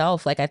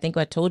myself, like, I think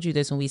I told you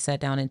this when we sat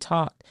down and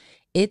talked,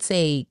 it's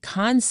a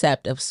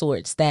concept of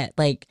sorts that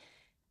like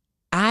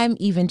I'm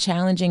even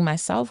challenging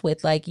myself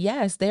with. Like,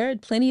 yes, there are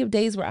plenty of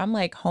days where I'm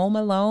like home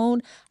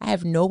alone. I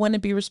have no one to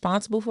be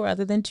responsible for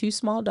other than 2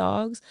 small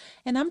dogs.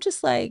 And I'm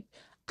just like,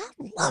 I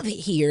love it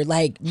here.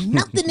 Like,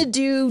 nothing to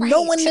do,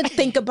 no one to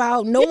think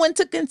about, no one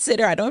to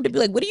consider. I don't have to be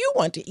like, what do you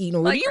want to eat?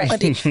 Or what do you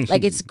want to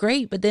Like, it's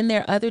great. But then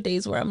there are other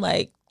days where I'm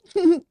like,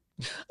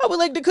 I would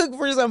like to cook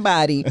for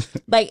somebody.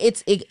 Like,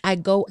 I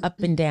go up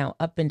and down,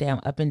 up and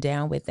down, up and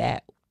down with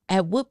that.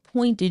 At what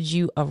point did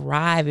you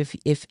arrive,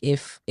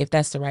 if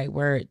that's the right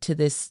word, to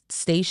this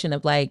station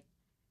of like,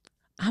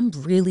 I'm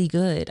really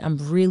good. I'm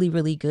really,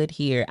 really good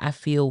here. I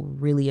feel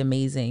really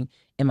amazing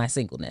in my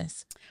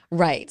singleness.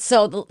 Right.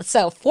 So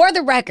for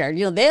the record,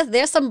 you know,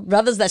 there's some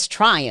brothers that's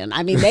trying.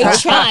 I mean, they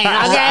trying.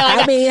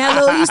 I mean,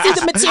 hello, you see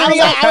the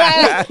material.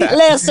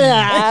 Listen.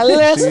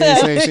 She ain't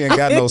saying she ain't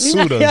got no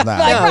suitors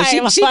now.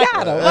 No, she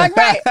got them. Like,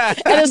 right.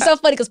 And it's so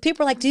funny because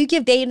people are like, do you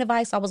give dating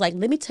advice? I was like,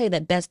 let me tell you the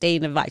best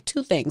dating advice.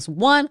 2 things.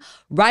 1,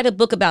 write a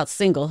book about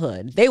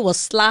singlehood. They will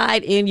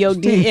slide in your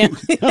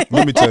DM.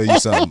 Let me tell you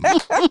something.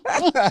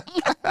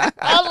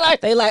 I was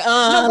like,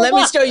 let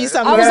me show you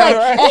something. I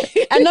was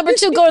like, and number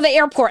 2, go to the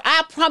airport.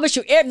 I promise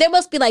you, there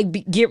must be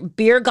like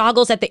beer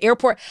goggles at the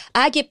airport.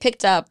 I get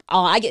picked up.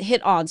 I get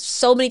hit on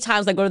so many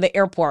times I go to the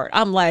airport.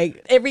 I'm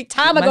like, every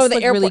time I go to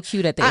the airport. Really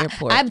cute at the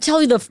airport. I'm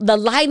telling you, the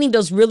lighting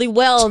does really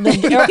well in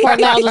the airport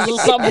lounges or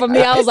something for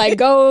me. I was like,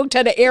 go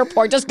to the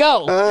airport. Just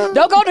go.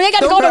 Don't go. You got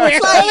to go to the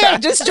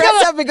airport. Just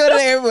dress up and go to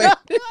the airport.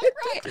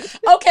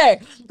 Right.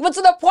 Okay. But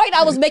to the point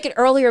I was making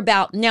earlier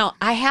about, now,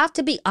 I have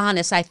to be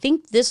honest. I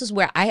think this is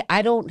where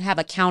I don't have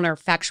a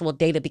counterfactual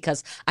data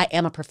because I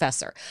am a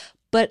professor.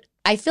 But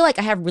I feel like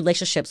I have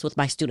relationships with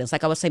my students.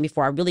 Like I was saying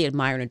before, I really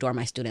admire and adore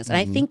my students. And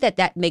I think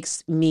that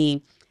makes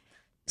me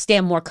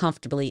stand more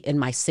comfortably in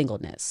my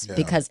singleness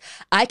because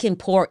I can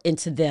pour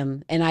into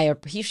them, and I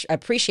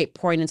appreciate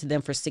pouring into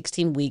them for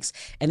 16 weeks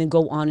and then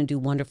go on and do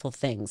wonderful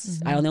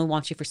things. I don't only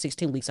want you for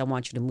 16 weeks. I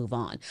want you to move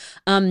on.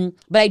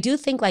 But I do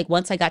think like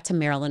once I got to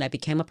Maryland, I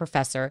became a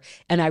professor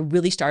and I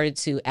really started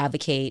to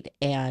advocate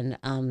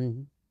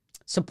and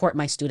support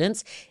my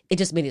students. It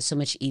just made it so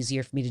much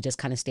easier for me to just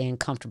kind of stand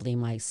comfortably in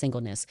my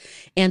singleness.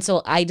 And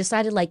so I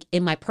decided, like,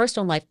 in my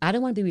personal life, I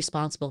don't want to be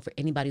responsible for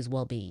anybody's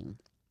well-being.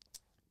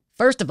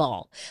 First of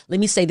all, let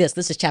me say this.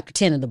 This is chapter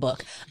 10 in the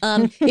book.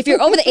 If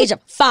you're over the age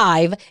of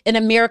 5 in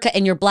America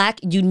and you're Black,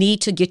 you need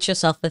to get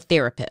yourself a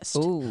therapist.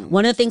 Ooh.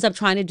 One of the things I'm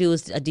trying to do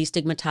is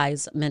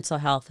destigmatize mental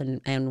health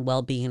and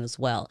well-being as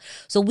well.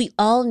 So we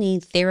all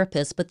need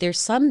therapists, but there's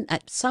some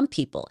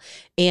people,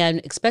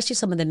 and especially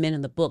some of the men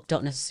in the book,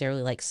 don't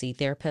necessarily like see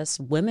therapists.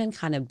 Women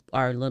kind of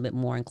are a little bit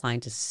more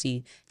inclined to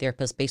see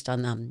therapists based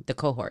on the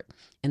cohort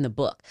in the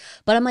book.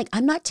 But I'm like,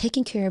 I'm not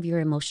taking care of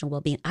your emotional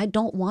well-being. I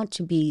don't want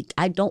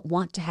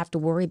to have to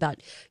worry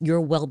about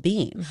your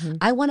well-being.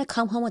 I want to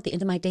come home at the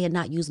end of my day and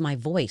not use my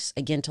voice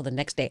again till the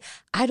next day.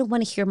 I don't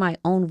want to hear my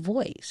own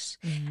voice.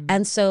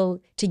 And so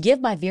to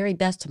give my very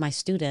best to my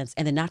students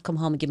and then not come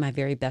home and give my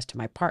very best to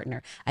my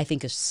partner, I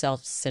think is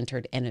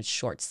self-centered and it's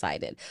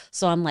short-sighted.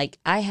 So I'm like,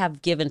 I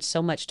have given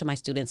so much to my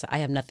students. I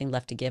have nothing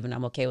left to give, and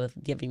I'm okay with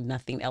giving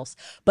nothing else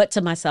but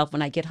to myself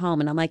when I get home.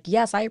 And I'm like,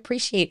 yes, I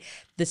appreciate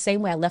the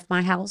same way I left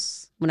my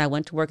house when I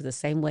went to work, the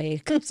same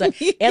way. So,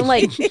 and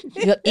like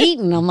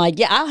eating, I'm like,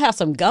 yeah, I'll have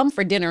some gum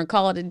for dinner and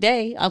call it a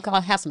day. I'll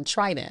have some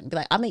Trident. Be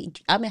like, I'm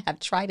gonna have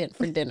Trident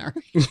for dinner.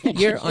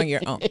 You're on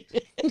your own.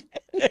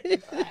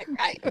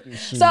 Right.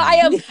 So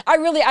I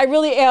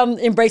really am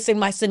embracing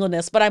my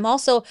singleness, but I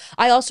also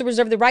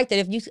reserve the right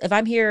that if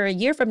I'm here a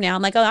year from now,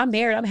 I'm like, oh, I'm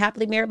married, I'm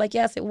happily married. Like,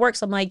 yes, it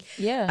works. I'm like,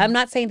 yeah, I'm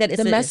not saying that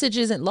it's the message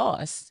isn't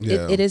lost.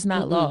 Yeah. It is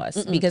not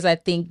lost because I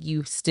think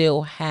you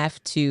still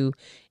have to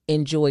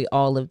enjoy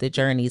all of the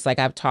journeys like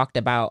I've talked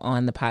about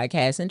on the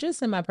podcast and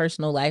just in my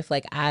personal life.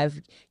 Like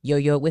I've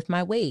yo-yoed with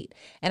my weight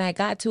and I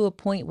got to a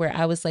point where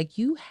I was like,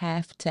 you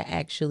have to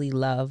actually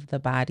love the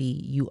body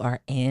you are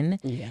in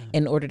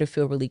order to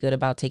feel really good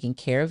about taking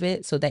care of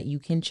it so that you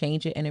can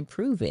change it and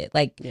improve it.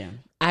 Like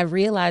I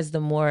realized the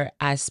more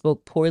I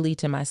spoke poorly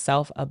to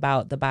myself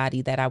about the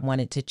body that I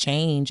wanted to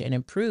change and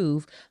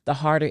improve, the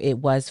harder it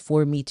was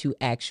for me to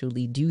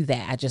actually do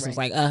that. I just was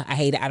like, I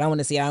hate it. I don't want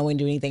to see it. I don't want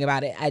to do anything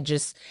about it.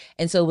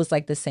 And so it was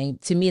like the same,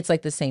 to me, it's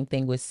like the same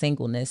thing with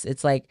singleness.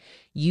 It's like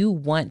you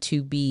want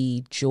to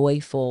be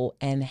joyful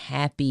and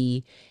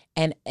happy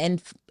and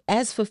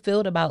as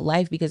fulfilled about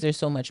life because there's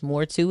so much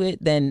more to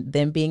it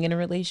than being in a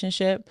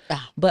relationship,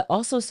 but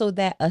also so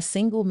that a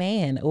single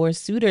man or a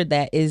suitor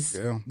that is,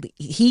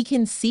 he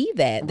can see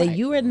that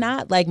you are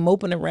not like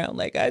moping around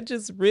like, I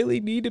just really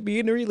need to be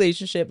in a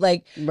relationship.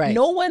 Like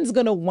no one's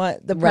going to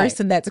want the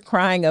person that's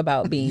crying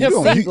about being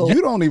single.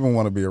 You don't even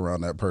want to be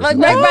around that person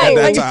right.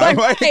 at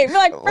that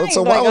time.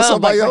 So why would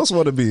somebody else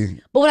want to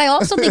be? But what I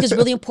also think is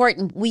really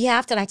important, we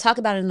have to, and I talk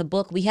about it in the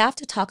book, we have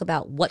to talk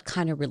about what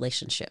kind of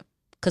relationship.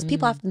 Because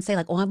people often say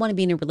like, oh, I want to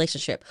be in a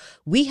relationship.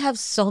 We have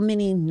so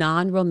many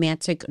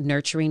non-romantic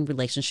nurturing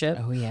relationships,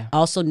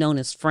 also known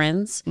as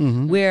friends,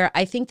 where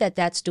I think that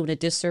that's doing a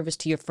disservice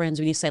to your friends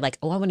when you say like,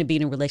 oh, I want to be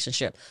in a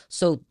relationship.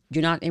 So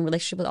you're not in a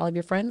relationship with all of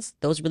your friends.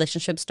 Those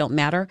relationships don't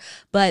matter.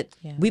 But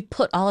we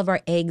put all of our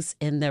eggs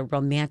in the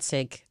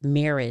romantic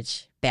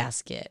marriage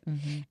basket.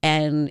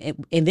 And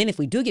then if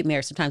we do get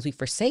married, sometimes we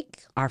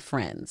forsake our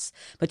friends,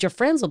 but your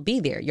friends will be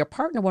there. Your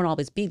partner won't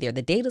always be there.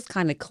 The data's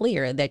kind of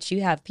clear that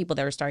you have people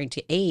that are starting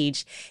to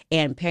age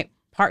and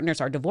partners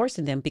are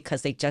divorcing them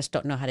because they just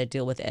don't know how to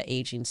deal with an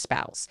aging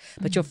spouse.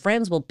 But your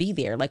friends will be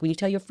there. Like when you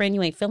tell your friend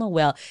you ain't feeling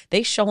well,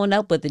 they showing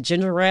up with the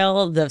ginger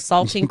ale, the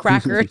saltine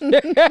cracker,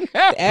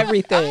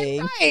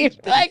 everything.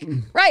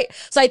 Right.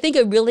 So I think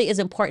it really is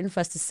important for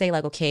us to say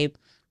like, okay,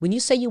 when you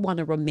say you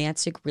want a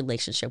romantic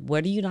relationship,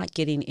 what are you not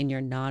getting in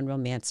your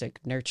non-romantic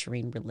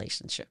nurturing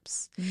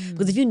relationships?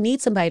 Because if you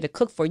need somebody to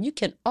cook for, you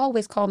can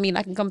always call me and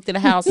I can come to the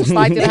house and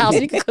slide to the house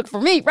and you can cook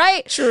for me,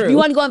 right? True. You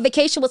want to go on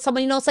vacation with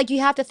someone, it's like you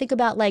have to think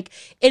about like,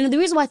 and the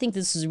reason why I think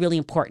this is really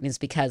important is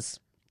because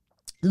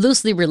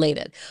loosely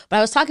related. But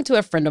I was talking to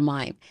a friend of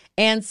mine.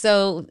 And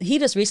so he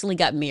just recently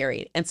got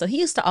married. And so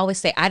he used to always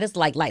say, I just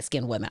like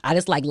light-skinned women. I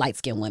just like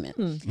light-skinned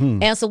women.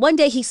 And so one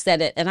day he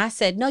said it and I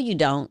said, no, you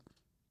don't.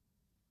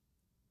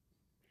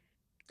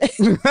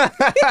 And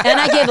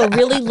I gave a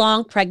really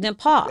long pregnant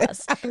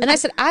pause. And I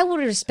said, I would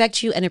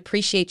respect you and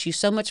appreciate you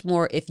so much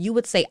more if you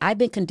would say, I've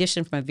been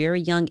conditioned from a very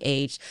young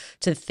age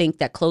to think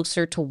that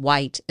closer to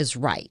white is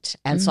right.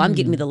 And so I'm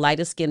getting me the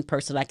lightest skinned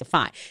person I can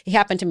find. He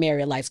happened to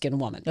marry a light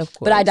skinned woman. Of course.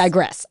 But I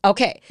digress.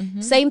 Okay.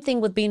 Same thing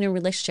with being in a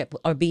relationship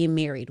or being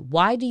married.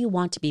 Why do you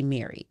want to be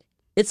married?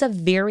 It's a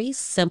very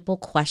simple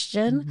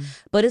question,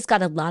 but it's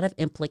got a lot of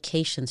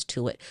implications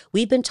to it.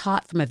 We've been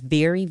taught from a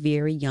very,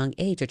 very young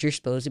age that you're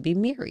supposed to be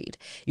married.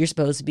 You're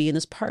supposed to be in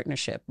this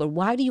partnership. But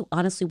why do you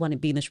honestly want to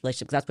be in this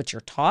relationship? Because that's what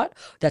you're taught.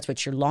 That's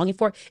what you're longing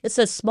for. It's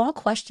a small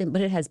question, but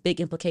it has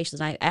big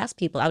implications. And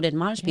I would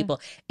admonish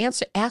people,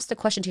 ask the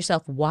question to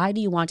yourself, why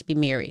do you want to be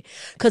married?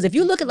 Because if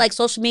you look at like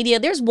social media,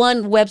 there's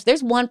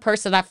one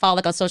person I follow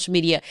like on social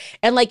media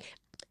and like,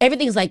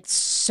 everything's like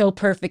so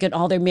perfect in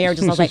all their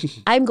marriages. I was like,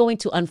 I'm going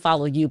to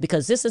unfollow you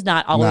because this is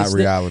not always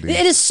reality.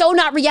 It is so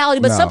not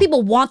reality. But some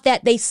people want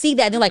that. They see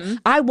that. And they're like,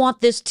 I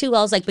want this too.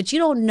 I was like, but you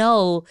don't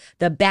know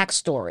the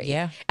backstory.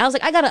 Yeah. I was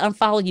like, I got to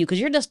unfollow you because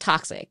you're just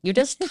toxic. You're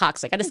just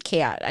toxic. I just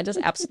can't. I just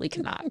absolutely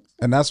cannot.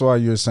 And that's why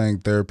you're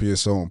saying therapy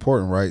is so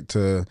important, right?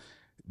 To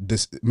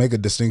make a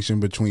distinction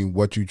between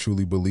what you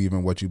truly believe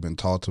and what you've been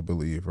taught to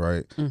believe,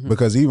 right?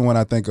 Because even when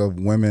I think of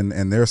women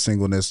and their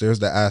singleness, there's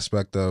the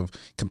aspect of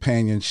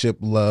companionship,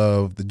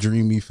 love, the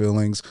dreamy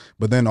feelings.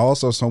 But then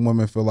also some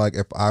women feel like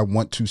if I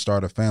want to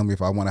start a family,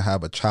 if I want to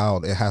have a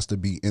child, it has to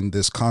be in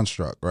this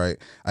construct, right?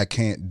 I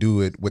can't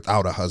do it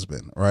without a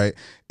husband, right?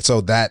 So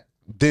that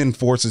then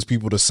forces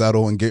people to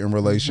settle and get in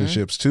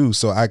relationships too.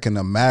 So I can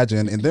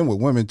imagine, and then with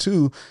women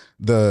too,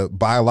 the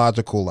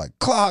biological like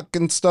clock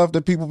and stuff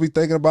that people be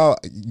thinking about,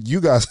 you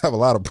guys have a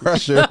lot of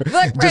pressure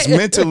just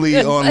mentally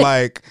on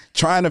like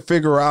trying to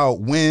figure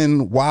out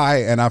when, why.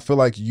 And I feel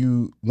like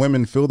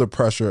women feel the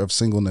pressure of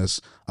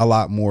singleness a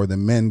lot more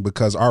than men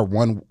because our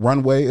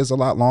runway is a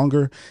lot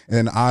longer.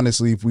 And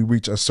honestly, if we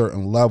reach a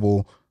certain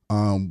level,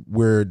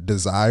 we're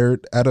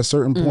desired at a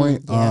certain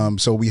point.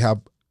 So we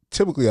have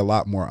typically a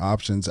lot more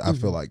options, I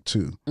feel like,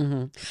 too.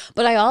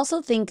 But I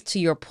also think, to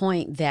your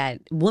point,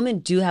 that women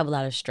do have a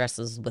lot of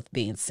stresses with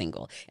being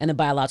single and the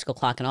biological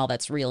clock and all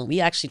that's real. And I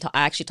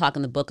actually talk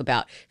in the book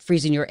about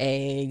freezing your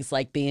eggs,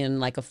 like being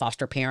like a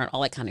foster parent,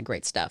 all that kind of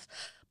great stuff.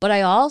 But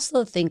I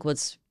also think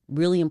what's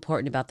really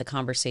important about the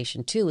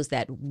conversation, too, is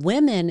that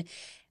women,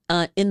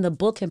 in the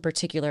book in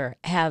particular,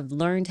 have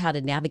learned how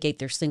to navigate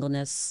their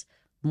singleness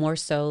more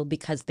so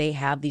because they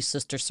have these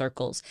sister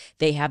circles.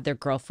 They have their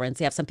girlfriends.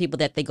 They have some people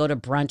that they go to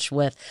brunch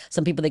with,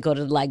 some people they go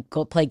to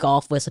go play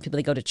golf with, some people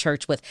they go to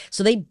church with.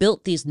 So they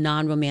built these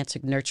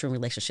non-romantic nurturing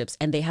relationships,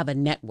 and they have a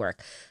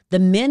network. The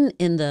men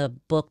in the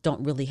book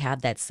don't really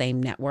have that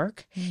same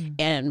network.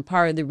 And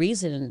part of the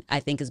reason, I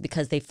think, is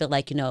because they feel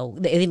like,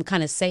 they even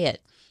kind of say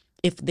it.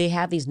 If they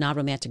have these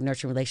non-romantic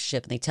nurturing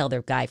relationships and they tell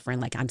their guy friend,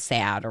 like, I'm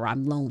sad or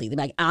I'm lonely, they're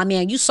like,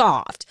 man, you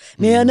soft,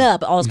 man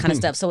up, all this kind of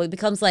stuff. So it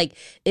becomes like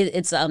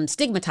it's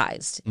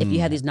stigmatized if you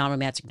have these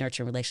non-romantic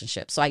nurturing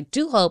relationships. So I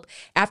do hope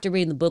after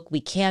reading the book,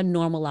 we can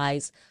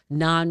normalize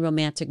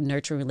non-romantic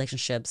nurturing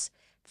relationships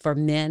for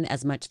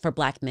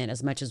Black men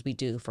as much as we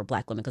do for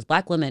Black women. Because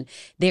Black women,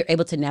 they're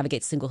able to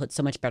navigate singlehood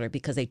so much better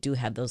because they do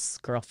have those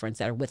girlfriends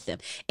that are with them.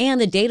 And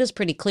the data is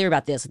pretty clear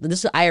about this.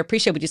 I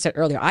appreciate what you said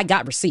earlier. I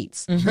got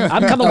receipts.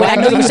 I'm coming with, I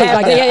know you said,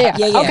 like, yeah.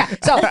 Okay.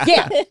 So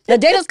yeah, the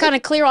data's kind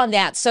of clear on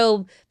that.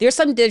 So there's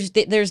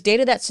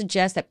data that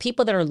suggests that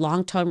people that are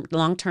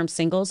long-term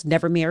singles,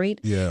 never married,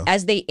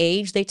 as they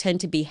age, they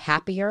tend to be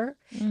happier.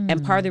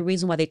 And part of the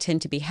reason why they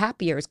tend to be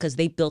happier is because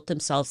they built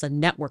themselves a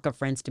network of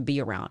friends to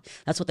be around.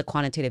 That's what the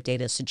quantitative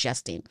data is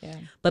suggesting. Yeah.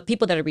 But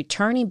people that are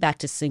returning back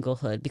to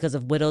singlehood because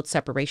of widowed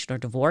separation or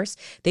divorce,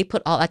 they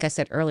put like I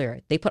said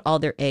earlier, they put all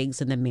their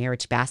eggs in the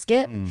marriage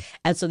basket.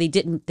 And so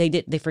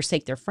they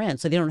forsake their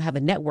friends. So they don't have a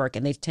network,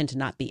 and they tend to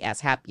not be as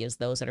happy as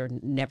those that are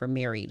never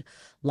married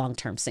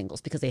long-term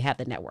singles because they have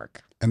the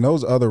network. And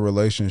those other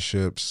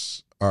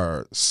relationships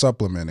are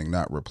supplementing,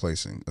 not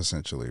replacing,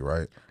 essentially,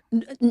 right?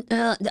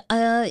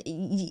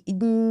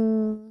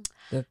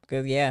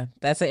 Yeah,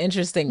 that's an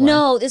interesting one.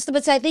 No,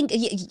 but I think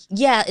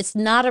it's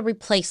not a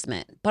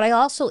replacement. But I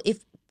also,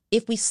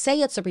 if we say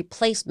it's a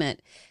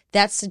replacement,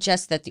 that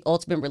suggests that the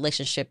ultimate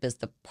relationship is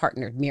the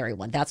partnered married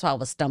one. That's why I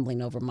was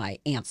stumbling over my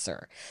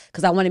answer,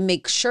 because I want to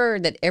make sure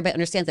that everybody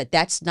understands that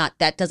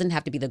that doesn't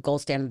have to be the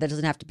gold standard. That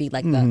doesn't have to be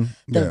like the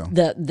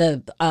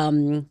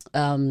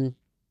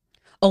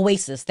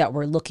oasis that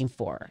we're looking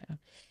for.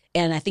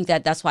 And I think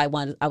that's why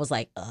I was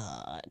like,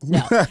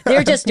 no,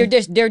 they're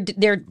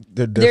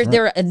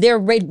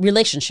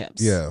relationships.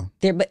 Yeah.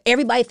 But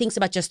everybody thinks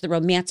about just the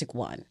romantic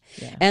one.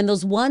 Yeah. And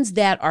those ones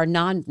that are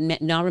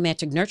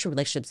non-romantic nurture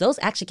relationships, those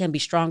actually can be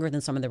stronger than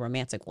some of the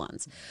romantic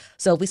ones.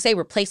 So if we say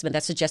replacement,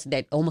 that suggests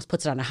that almost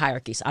puts it on a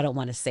hierarchy. So I don't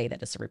want to say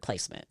that it's a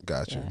replacement.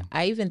 Gotcha. Yeah.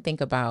 I even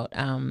think about,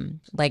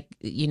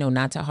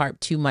 not to harp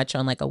too much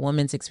on like a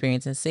woman's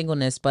experience in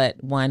singleness,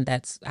 but one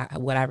that's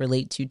what I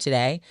relate to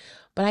today.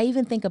 But I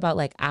even think about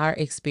like our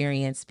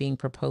experience being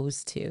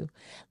proposed to,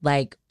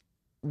 like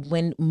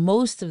when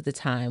most of the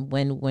time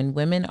when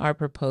women are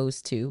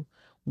proposed to,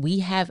 we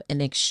have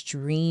an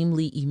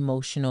extremely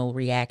emotional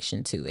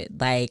reaction to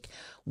it. Like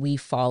we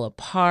fall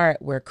apart,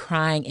 we're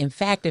crying. In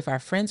fact, if our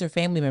friends or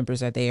family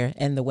members are there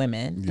and the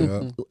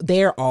women,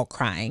 they're all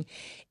crying.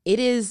 It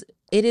is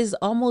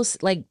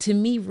almost like, to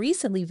me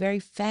recently, very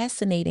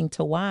fascinating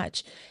to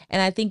watch.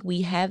 And I think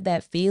we have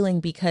that feeling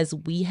because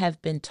we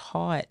have been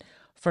taught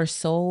for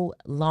so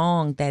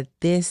long that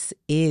this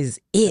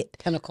is it.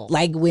 Pinnacle.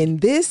 Like when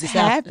this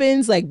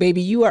happens, like, baby,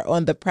 you are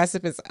on the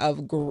precipice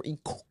of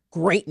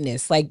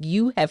greatness. Like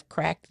you have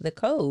cracked the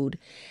code.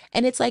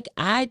 And it's like,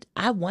 I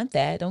want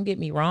that. Don't get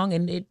me wrong.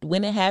 And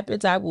when it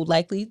happens, I will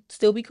likely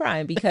still be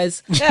crying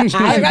because like we're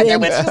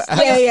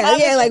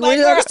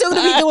still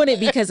to be doing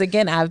it because,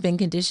 again, I've been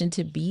conditioned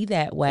to be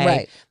that way.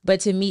 Right. But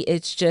to me,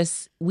 it's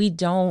just, we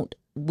don't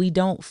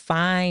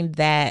find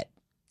that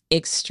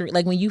extreme,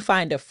 like when you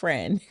find a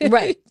friend,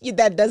 right?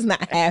 That does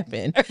not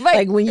happen.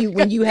 Right. Like when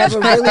you have a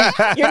really,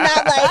 you're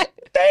not like,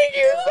 thank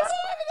you.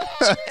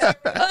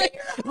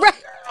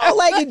 Right.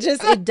 Like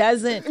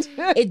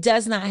it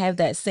does not have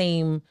that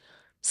same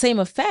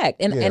effect.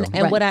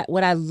 And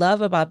what I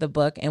love about the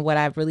book, and what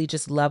I really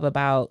just love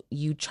about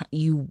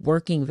you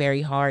working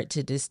very hard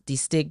to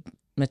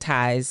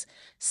destigmatize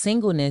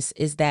singleness,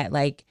 is that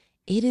like,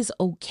 it is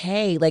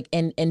okay. Like,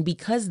 and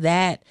because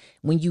that,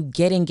 when you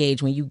get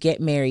engaged, when you get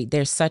married,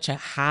 there's such a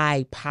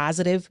high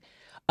positive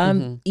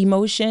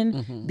emotion.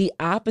 Mm-hmm. The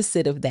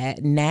opposite of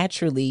that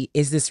naturally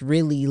is this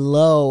really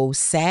low,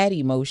 sad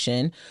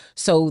emotion.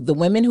 So the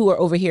women who are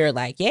over here are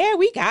like, yeah,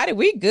 we got it,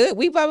 we good,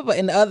 we blah, blah, blah.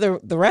 And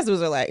the rest of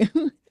us are like,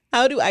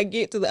 how do I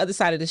get to the other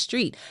side of the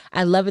street?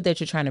 I love it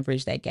that you're trying to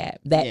bridge that gap.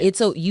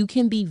 You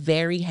can be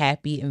very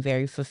happy and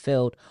very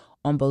fulfilled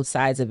on both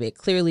sides of it.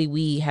 Clearly,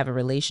 we have a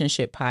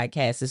relationship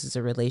podcast. This is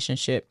a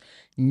relationship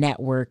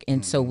network.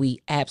 And so we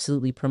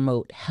absolutely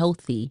promote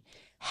healthy,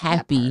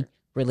 happy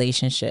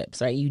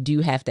relationships, right? You do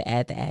have to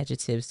add the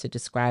adjectives to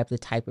describe the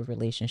type of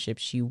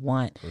relationships you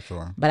want. For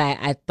sure. But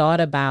I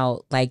thought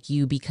about like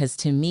you, because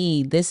to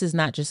me, this is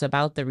not just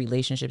about the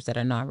relationships that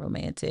are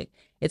non-romantic.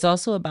 It's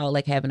also about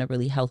like having a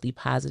really healthy,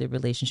 positive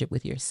relationship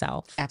with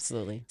yourself.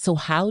 Absolutely. So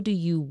how do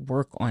you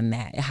work on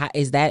that?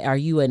 Are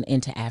you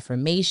into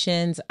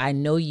affirmations? I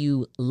know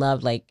you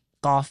love like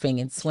golfing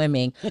and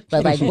swimming,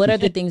 but like what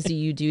other things do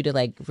you do to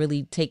like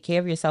really take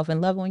care of yourself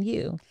and love on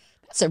you?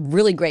 That's a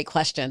really great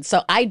question.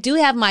 So I do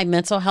have my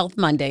mental health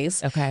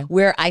Mondays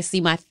where I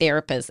see my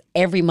therapist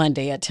every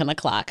Monday at 10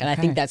 o'clock. And I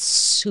think that's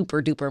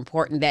super duper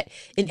important that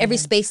in every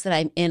space that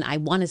I'm in, I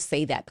want to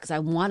say that because I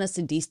want us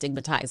to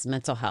destigmatize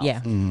mental health.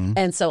 Yeah.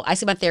 And so I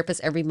see my therapist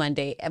every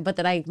Monday, but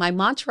that my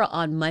mantra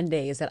on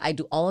Monday is that I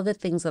do all of the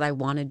things that I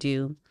want to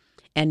do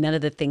and none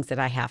of the things that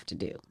I have to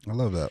do. I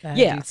love that.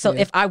 Yeah. So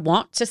if I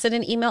want to send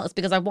an email, it's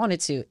because I wanted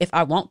to. If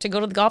I want to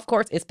go to the golf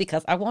course, it's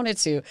because I wanted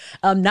to.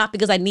 Not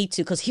because I need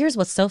to. Because here's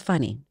what's so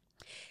funny.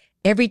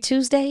 Every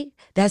Tuesday,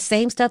 that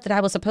same stuff that I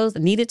was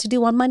needed to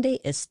do on Monday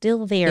is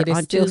still there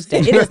on Tuesday.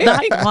 It is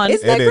not gone.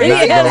 It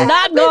is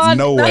not gone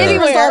nowhere.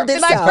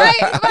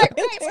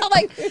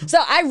 So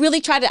I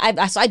really try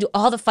to. So I do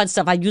all the fun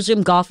stuff. I usually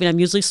am golfing. I'm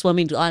usually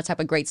swimming. Do all that type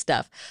of great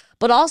stuff.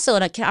 But also,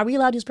 are we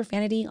allowed to use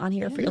profanity on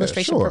here for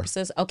illustration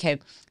purposes? Okay.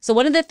 So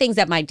one of the things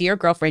that my dear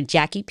girlfriend,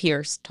 Jackie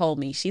Pierce, told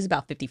me, she's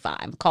about 55.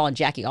 I'm calling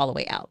Jackie all the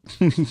way out.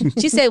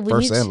 She said,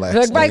 first and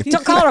last right,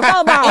 name. call her,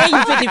 and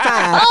you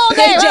 55. Oh,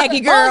 okay,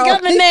 Jackie girl.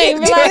 Give the name.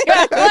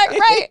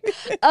 Right.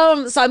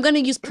 So I'm going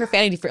to use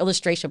profanity for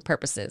illustration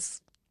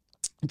purposes.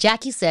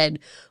 Jackie said,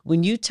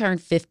 when you turn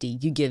 50,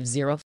 you give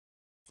 0.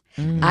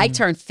 I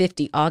turned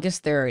 50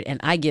 August 3rd,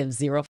 and I give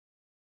 0.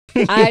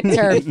 I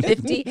turned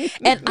 50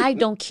 and I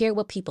don't care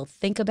what people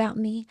think about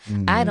me.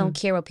 I don't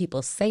care what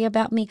people say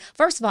about me.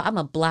 First of all, I'm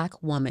a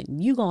Black woman.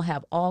 You gonna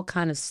have all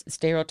kind of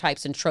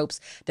stereotypes and tropes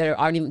that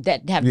aren't even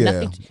that have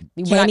nothing.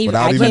 I can't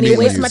even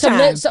waste my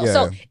time.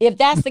 So if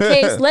that's the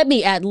case, let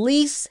me at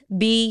least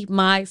be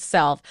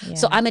myself. Yeah.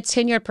 So I'm a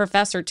tenured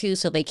professor too,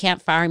 so they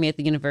can't fire me at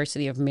the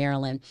University of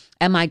Maryland.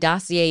 And my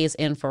dossier is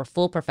in for a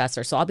full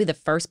professor. So I'll be the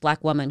first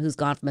Black woman who's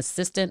gone from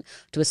assistant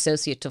to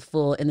associate to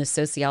full in the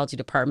sociology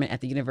department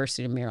at the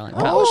University of Maryland.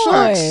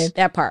 Shucks.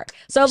 That part.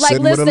 So like,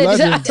 Sitting with a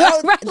listen,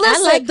 I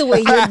like the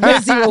way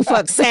your zero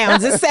fuck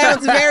sounds. It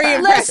sounds very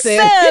impressive.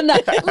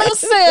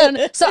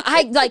 Listen. So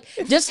I like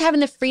just having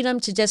the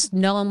freedom to just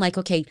know I'm like,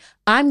 okay,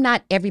 I'm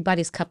not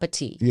everybody's cup of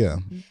tea. Yeah.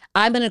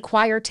 I'm an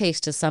acquired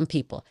taste to some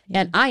people,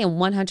 and I am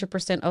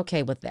 100%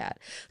 okay with that.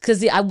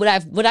 Because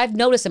what I've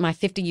noticed in my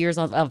 50 years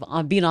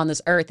of being on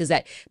this earth is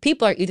that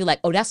people are either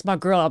like, oh, that's my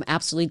girl, I'm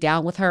absolutely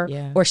down with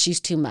her, or she's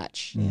too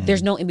much.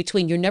 There's no in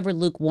between. You're never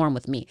lukewarm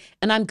with me,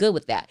 and I'm good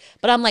with that.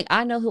 But I'm like,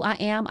 I know who I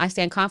am. I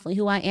stand confidently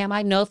who I am.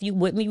 I know if you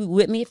with me, you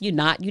with me. If you're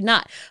not, you're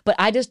not. But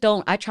I just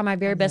don't. I try my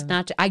very best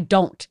not to. I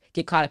don't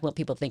get caught up in what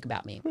people think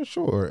about me. For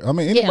sure. I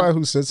mean, anybody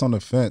who sits on the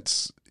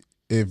fence,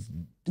 if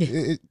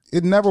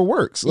it never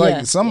works.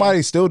 Like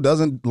somebody still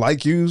doesn't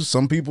like you.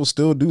 Some people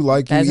still do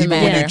like you. Even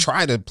when they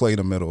try to play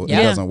the middle, it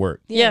doesn't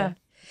work. Yeah.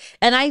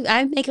 And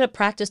I make it a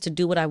practice to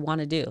do what I want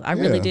to do. I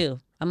really do.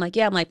 I'm like,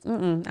 I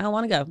don't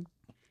want to go.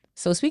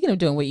 So speaking of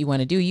doing what you want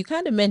to do, you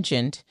kind of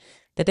mentioned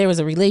that there was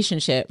a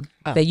relationship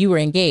that you were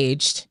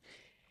engaged.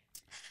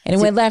 And it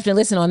went left. And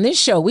listen, on this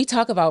show, we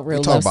talk about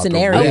real love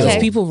scenarios. Okay.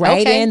 People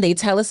write in, they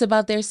tell us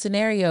about their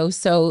scenarios.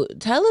 So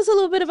tell us a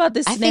little bit about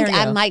this scenario. I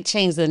think I might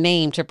change the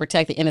name to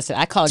protect the innocent.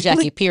 I call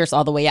Jackie Pierce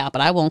all the way out,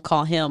 but I won't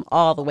call him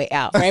all the way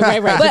out.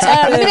 Right. But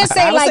let me just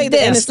say it like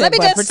this. Let me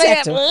just say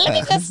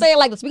it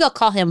like this. We're going to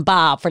call him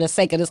Bob for the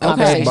sake of this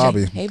conversation.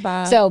 Bobby. Hey,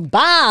 Bob. So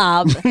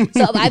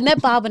I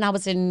met Bob when I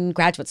was in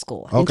graduate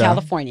school in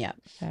California.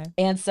 Okay.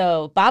 And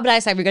so Bob and I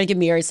decided we were going to get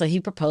married. So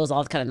he proposed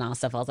all this kind of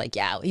nonsense. I was like,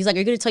 yeah. He's like, are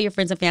you going to tell your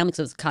friends and family?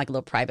 So it was kind of like a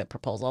little private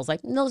proposal. I was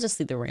like, no, just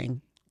see the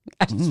ring.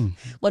 I just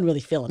wasn't really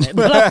feeling it.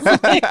 But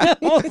I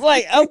was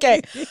like,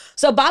 okay.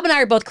 So Bob and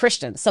I are both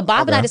Christians. So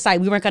Bob and I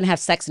decided we weren't going to have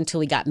sex until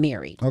we got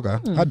married. Okay.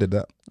 I did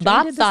that.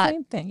 Bob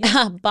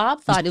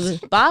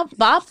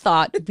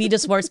thought we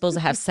just weren't supposed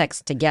to have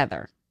sex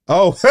together.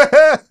 Oh.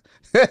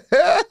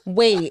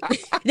 Wait.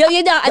 No,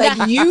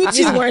 like you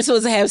two weren't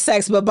supposed to have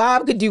sex, but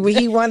Bob could do what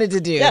he wanted to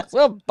do. That's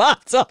what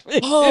Bob told me.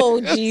 Oh,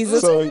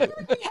 Jesus. So,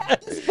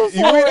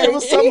 it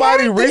was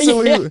somebody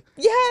recently.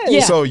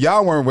 Yes. So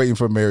y'all weren't waiting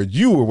for marriage.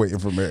 You were waiting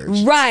for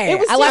marriage. Right. It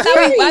was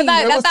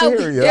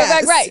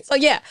right. So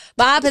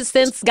Bob has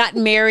since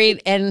gotten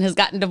married and has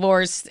gotten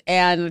divorced,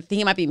 and I think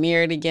he might be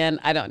married again.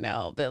 I don't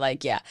know. But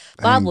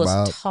Bob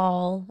was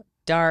tall,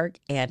 dark,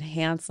 and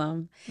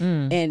handsome,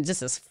 and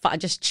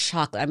just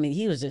chocolate. I mean,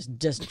 he was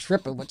just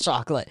dripping with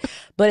chocolate.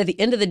 But at the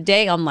end of the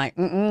day, I'm like,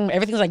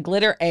 everything's like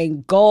glitter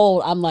and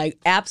gold. I'm like,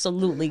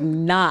 absolutely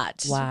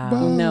not.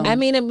 Wow. No. I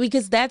mean,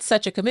 because that's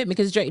such a commitment.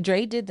 Because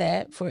Dre did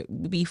that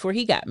before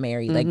he got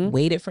married, like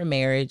waited for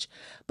marriage.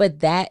 But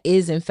that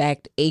is in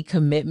fact a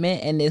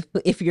commitment. And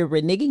if you're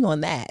reneging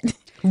on that,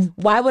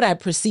 why would I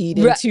proceed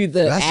into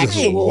the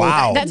actual?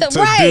 That's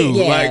right. Do.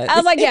 Yeah. I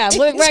was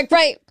like,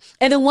 right.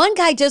 And then one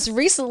guy just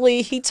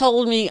recently, he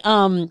told me,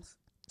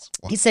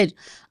 he said,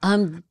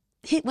 I'm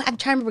trying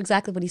to remember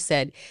exactly what he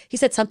said. He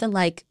said something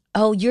like,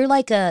 "Oh,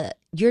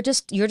 you're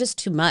just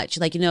too much.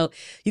 Like,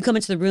 you come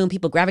into the room,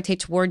 people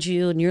gravitate towards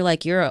you, and you're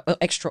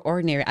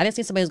extraordinary. I didn't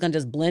see somebody who's gonna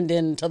just blend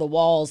into the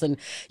walls, and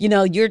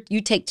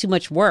you take too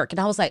much work." And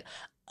I was like,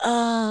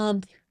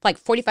 like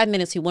 45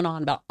 minutes he went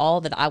on about all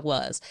that I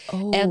was.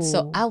 Oh. And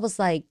so I was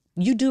like,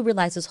 you do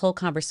realize this whole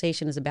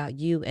conversation is about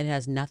you and it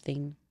has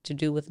nothing to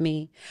do with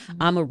me.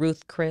 I'm a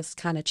Ruth Chris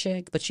kind of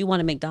chick, but you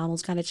want a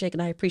McDonald's kind of chick,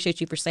 and I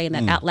appreciate you for saying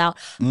that out loud.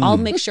 I'll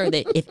make sure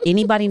that if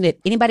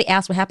anybody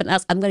asks what happened to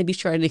us, I'm going to be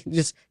sure to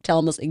just tell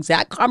them this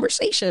exact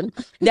conversation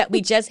that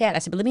we just had. I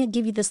said, but let me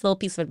give you this little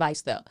piece of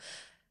advice, though.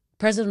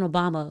 President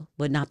Obama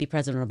would not be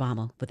President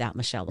Obama without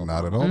Michelle Obama.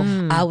 Not at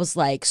all. I was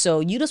like, so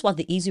you just want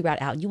the easy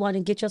route out. You want to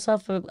get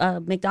yourself a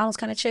McDonald's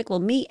kind of chick? Well,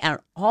 me and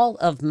all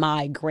of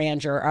my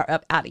grandeur are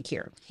up out of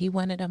here. He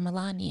wanted a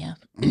Melania.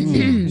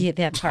 Yeah,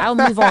 that part. I'll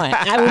move on.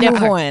 I will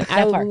move on.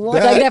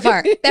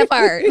 That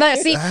part. But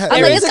see, I'm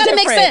like, it's got to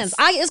make sense.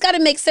 It's got to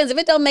make sense. If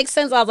it don't make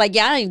sense, I was like,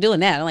 yeah, I ain't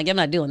doing that. I'm like, I'm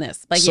not doing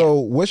this. But so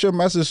what's your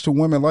message to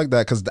women like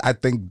that? Because I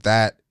think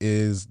that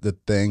is the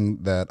thing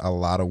that a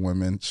lot of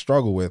women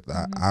struggle with.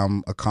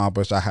 I'm accomplished.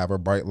 I have a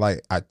bright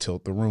light. I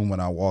tilt the room when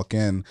I walk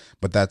in,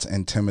 but that's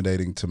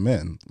intimidating to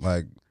men.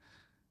 Like,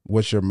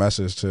 what's your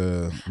message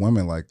to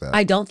women like that?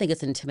 I don't think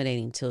it's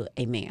intimidating to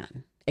a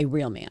man, a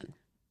real man.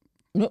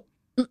 To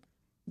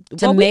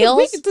Well,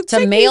 males,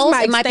 to males,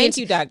 mics. it might Thank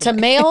be. you, Dr. To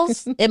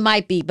males, it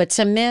might be, but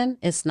to men,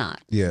 it's not.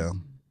 Yeah.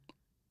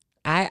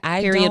 I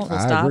Period. don't. Full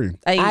I stop. agree.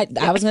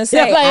 I was gonna say.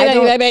 I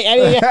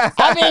mean,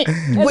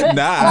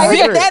 Nah, I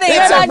agree. That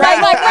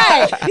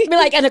ain't right. Be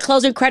like, and the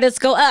closing credits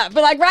go up.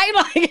 But like, right,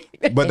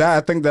 like. But I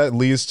think that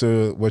leads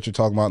to what you're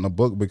talking about in the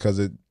book, because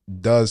it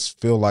does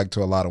feel like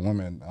to a lot of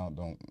women.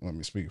 Don't let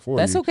me speak for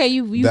That's you. okay.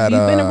 You've that,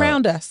 been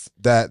around us.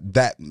 That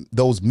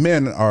those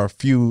men are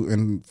few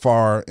and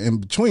far in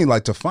between,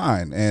 like, to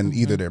find, and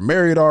either they're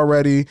married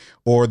already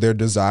or they're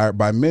desired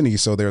by many.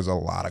 So there's a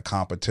lot of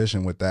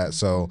competition with that.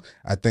 So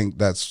I think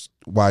that's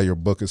why your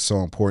book is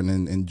so important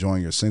in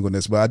enjoying your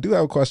singleness. But I do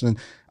have a question.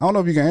 I don't know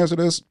if you can answer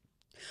this.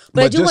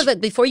 But I do want to,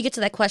 before you get to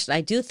that question,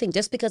 I do think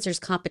just because there's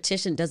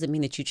competition doesn't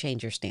mean that you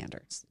change your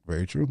standards.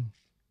 Very true.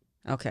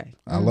 Okay.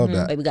 I love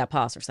that. Wait, we got to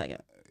pause for a second.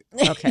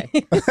 Okay.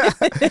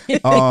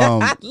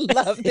 I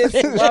love this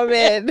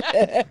woman.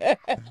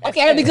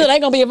 Okay, that'll be good. I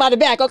ain't gonna be invited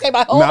back. Okay,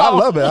 but hold No,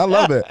 on. I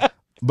love it.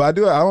 But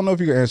I don't know if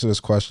you can answer this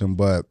question,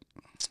 but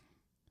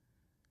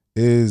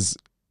is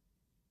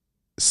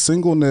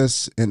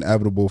singleness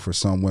inevitable for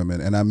some women?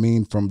 And I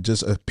mean from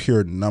just a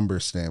pure number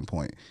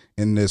standpoint.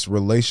 In this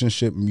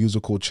relationship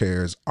musical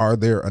chairs, are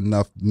there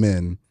enough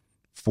men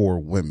for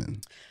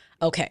women?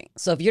 Okay,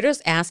 so if you're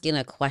just asking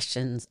a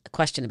question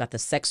about the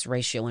sex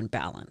ratio and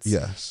balance,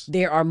 Yes.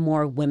 there are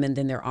more women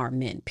than there are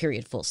men,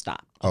 period, full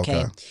stop.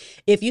 Okay. Okay.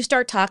 If you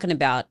start talking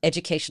about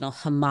educational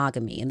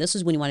homogamy, and this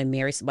is when you want to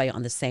marry somebody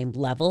on the same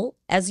level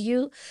as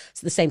you,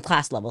 so the same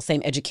class level,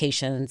 same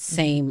education,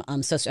 same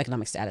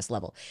socioeconomic status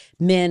level,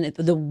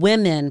 the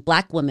women,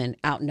 black women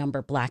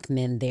outnumber black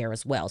men there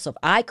as well. So if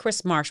I,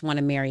 Kris Marsh, want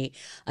to marry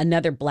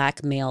another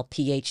black male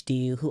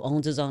PhD who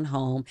owns his own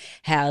home,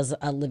 has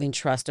a living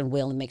trust and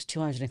will, and makes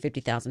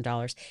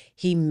 $250,000,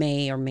 he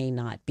may or may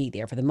not be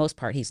there. For the most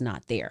part, he's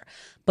not there.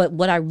 But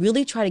what I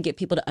really try to get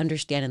people to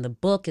understand in the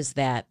book is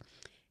that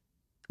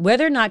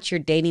whether or not you're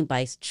dating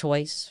by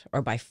choice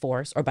or by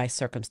force or by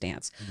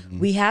circumstance,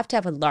 we have to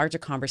have a larger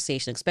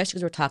conversation, especially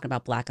because we're talking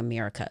about Black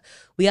America.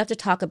 We have to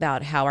talk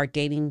about how our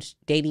dating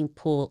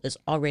pool is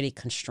already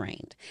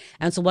constrained.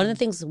 And so one of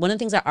the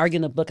things I argue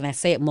in the book, and I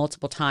say it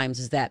multiple times,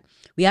 is that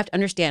we have to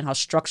understand how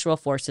structural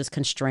forces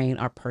constrain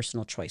our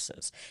personal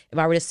choices. If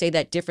I were to say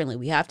that differently,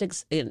 we have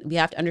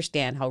to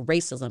understand how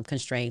racism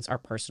constrains our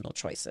personal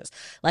choices.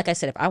 Like I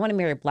said, if I want to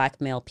marry a black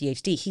male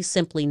PhD, he's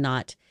simply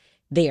not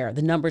there.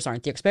 The numbers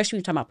aren't there, especially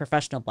when you're talking about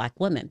professional black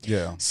women.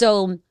 Yeah.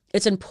 So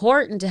it's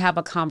important to have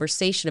a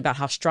conversation about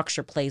how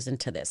structure plays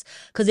into this.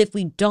 Because if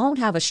we don't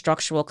have a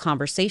structural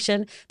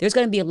conversation, there's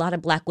going to be a lot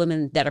of black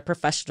women that are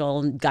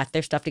professional and got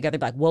their stuff together,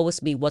 like, woe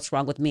is me, what's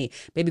wrong with me?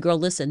 Baby girl,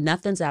 listen,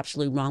 nothing's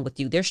absolutely wrong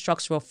with you. There's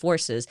structural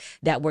forces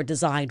that were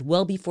designed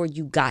well before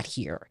you got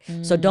here.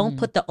 So don't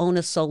put the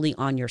onus solely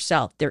on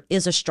yourself. There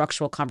is a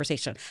structural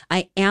conversation.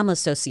 I am a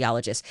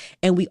sociologist,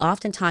 and we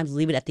oftentimes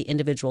leave it at the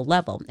individual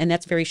level, and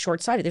that's very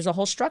short-sighted. There's a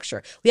whole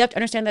structure. We have to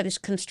understand that it's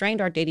constrained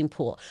our dating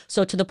pool.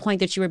 So to the point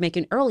that you were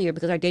making earlier,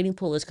 because our dating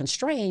pool is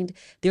constrained,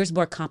 there's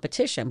more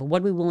competition. But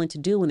what are we willing to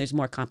do when there's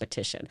more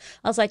competition?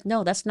 I was like,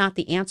 no, that's not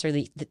the answer.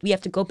 We have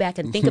to go back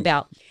and think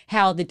about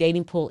how the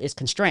dating pool is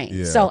constrained.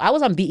 Yeah. So I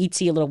was on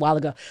BET a little while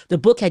ago. The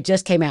book had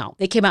just came out.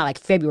 They came out like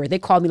February. They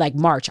called me like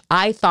March.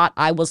 I thought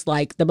I was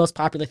like the most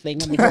popular thing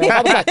in the world.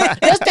 I was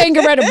like, this thing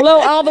getting ready to blow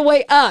all the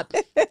way up.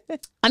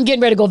 I'm getting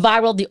ready to go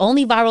viral. The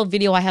only viral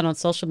video I had on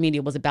social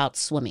media was about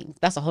swimming.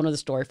 That's a whole nother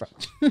story.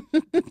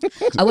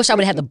 I wish I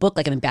would have had the book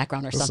like in the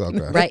background or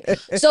something. Okay. Right?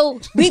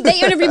 So they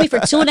interviewed me for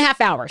 2.5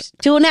 hours.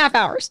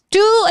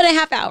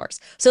 2.5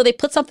 hours. So they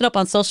put something up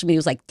on social media. It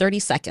was like 30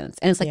 seconds.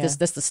 And it's like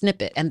this the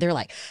snippet. And they're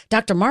like,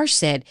 Dr. Marsh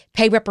said,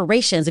 pay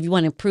reparations if you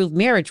want to improve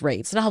marriage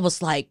rates. And I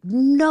was like,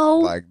 no,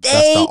 Like,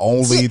 that's the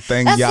only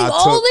thing that's y'all the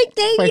took. only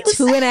thing For you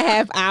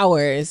said. 2.5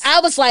 hours. I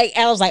was like,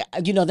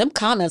 them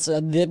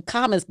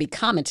comments be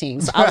commenting.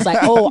 So I was like,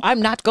 oh,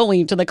 I'm not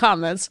going to the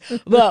comments.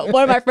 But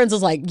one of my friends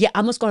was like, yeah,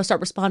 I'm just going to start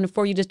responding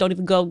for you. Just don't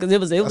even go. Because it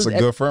was That's a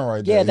good friend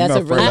right there. Yeah, that's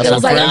a really I good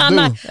was like, friend. I'm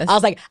not. I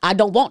was like, I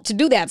don't want to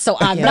do that, so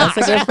I'm not.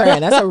 That's a good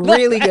friend. That's a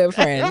really good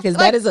friend, because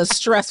that is a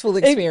stressful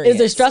experience.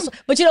 It's a stressful,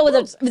 but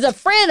with a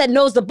friend that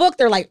knows the book,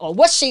 they're like, oh,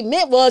 what she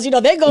meant was,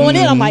 they're going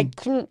in. I'm like,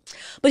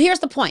 But here's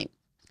the point.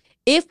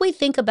 If we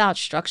think about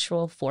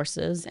structural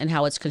forces and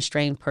how it's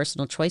constrained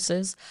personal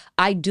choices,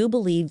 I do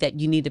believe that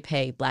you need to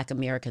pay Black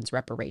Americans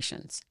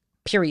reparations.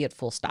 Period,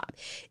 full stop.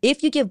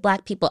 If you give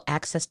Black people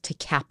access to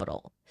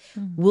capital,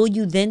 will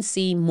you then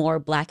see more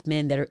Black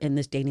men that are in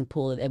this dating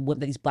pool that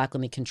these Black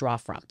women can draw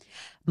from?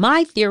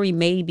 My theory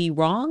may be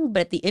wrong,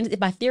 but at the end, if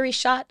my theory's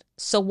shot,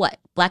 so what?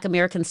 Black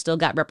Americans still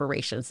got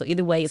reparations. So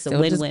either way, it's a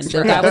win-win.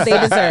 Still got what they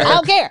deserve. I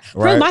don't care.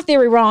 Right. Prove my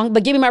theory wrong,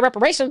 but give me my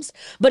reparations.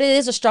 But it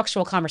is a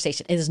structural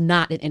conversation. It is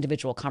not an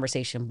individual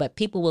conversation. But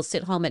people will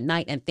sit home at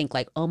night and think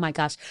like, oh my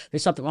gosh,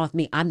 there's something wrong with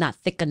me. I'm not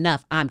thick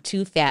enough. I'm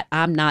too fat.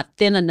 I'm not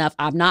thin enough.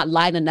 I'm not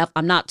light enough.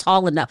 I'm not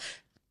tall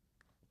enough.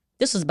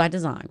 This is by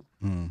design.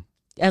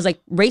 As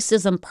like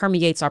racism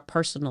permeates our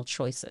personal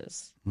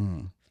choices.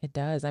 It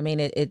does. I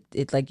mean,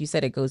 it like you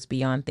said, it goes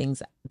beyond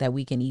things that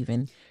we can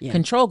even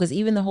control. Because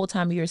even the whole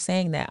time you were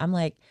saying that, I'm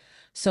like,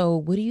 so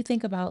what do you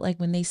think about like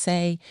when they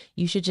say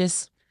you should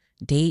just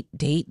date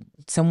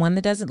someone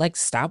that doesn't, like,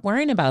 stop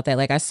worrying about that?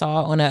 Like I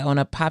saw on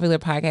a popular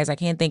podcast, I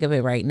can't think of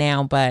it right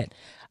now, but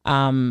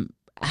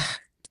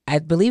I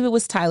believe it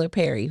was Tyler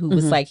Perry who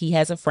was like, he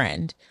has a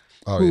friend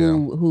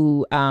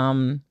who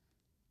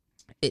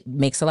it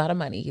makes a lot of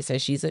money. He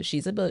says she's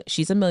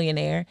a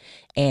millionaire,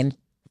 and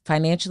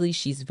financially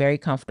she's very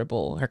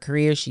comfortable. Her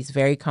career, she's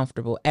very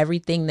comfortable.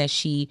 Everything that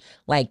she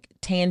like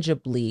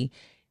tangibly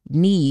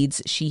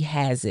needs, she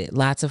has it.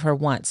 Lots of her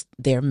wants,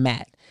 they're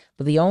met.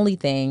 But the only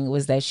thing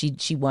was that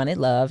she wanted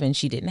love and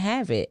she didn't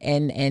have it.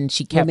 And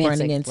she kept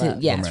running into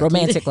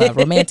romantic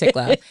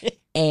love.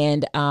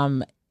 And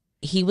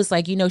he was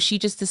like, she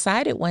just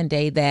decided one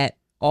day that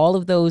all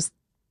of those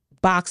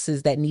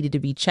boxes that needed to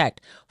be checked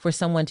for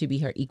someone to be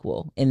her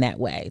equal in that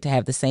way, to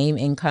have the same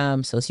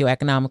income,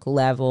 socioeconomical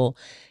level.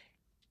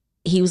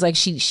 He was like,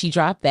 she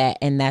dropped that,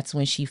 and that's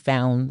when she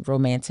found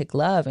romantic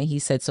love. And he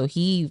said, so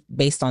he,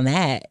 based on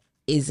that,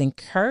 is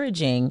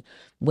encouraging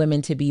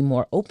women to be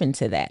more open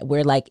to that,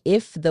 where like,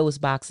 if those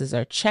boxes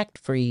are checked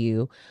for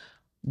you,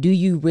 do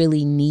you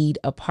really need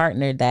a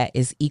partner that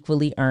is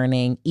equally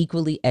earning,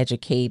 equally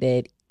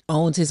educated,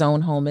 owns his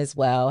own home as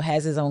well,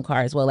 has his own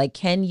car as well? Like,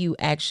 can you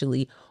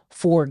actually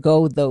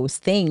forego those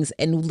things?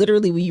 And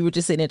literally when you were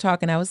just sitting there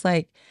talking, I was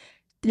like,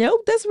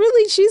 no, that's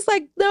really, she's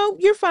like, no,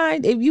 you're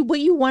fine. If what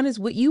you want is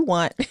what you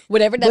want,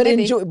 whatever that may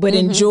be. But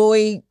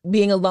enjoy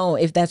being alone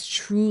if that's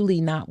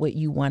truly not what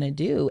you want to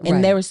do.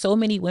 And there were so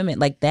many women,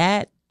 like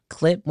that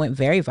clip went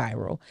very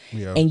viral.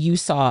 And you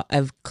saw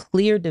a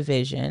clear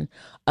division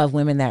of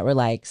women that were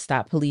like,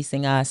 stop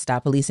policing us,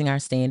 stop policing our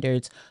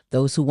standards.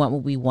 Those who want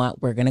what we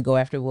want, we're going to go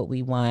after what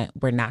we want.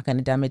 We're not going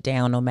to dumb it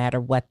down no matter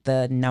what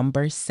the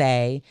numbers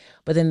say.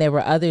 But then there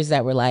were others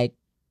that were like,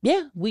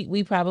 yeah,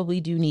 we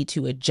probably do need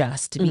to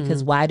adjust,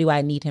 because why do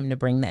I need him to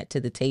bring that to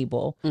the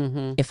table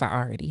if I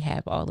already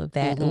have all of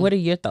that? What are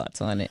your thoughts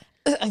on it?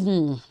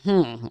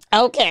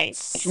 Okay,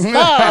 so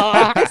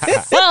I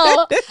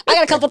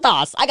got a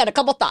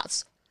couple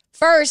thoughts.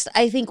 First,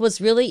 I think what's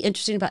really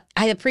interesting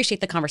I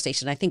appreciate the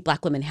conversation. I think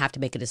Black women have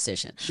to make a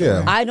decision.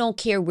 Yeah. I don't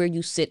care where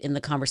you sit in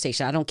the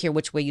conversation. I don't care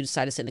which way you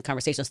decide to sit in the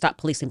conversation. Stop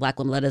policing Black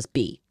women. Let us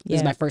be. This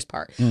is my first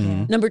part.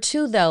 Number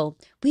two, though,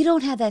 we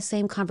don't have that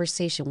same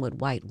conversation with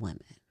white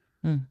women.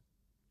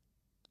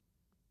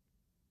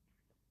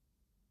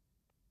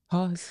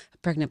 Pause.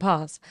 Pregnant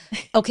pause.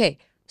 Okay,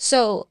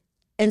 so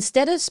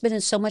instead of spending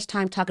so much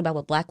time talking about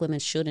what Black women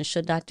should and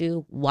should not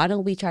do, why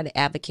don't we try to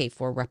advocate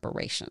for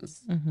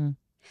reparations?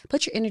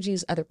 Put your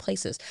energies other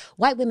places.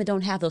 White women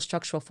don't have those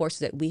structural forces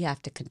that we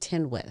have to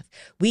contend with.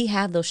 We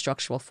have those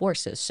structural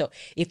forces. So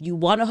if you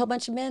want a whole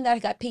bunch of men that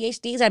got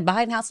PhDs at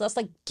buying houses, that's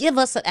like, give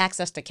us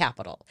access to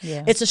capital.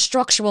 It's a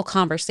structural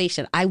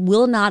conversation. I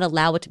will not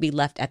allow it to be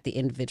left at the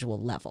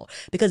individual level,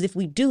 because if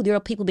we do, there will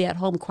people be at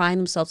home crying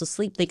themselves to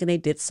sleep thinking they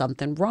did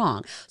something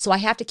wrong. So I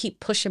have to keep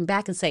pushing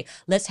back and say,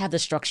 let's have the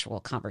structural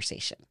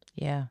conversation.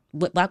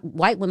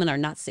 White women are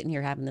not sitting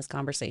here having this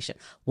conversation.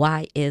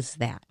 Why is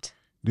that?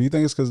 Do you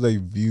think it's because they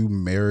view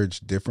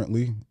marriage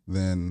differently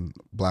than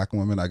Black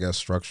women, I guess,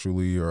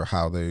 structurally, or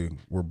how they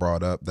were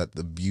brought up, that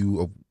the view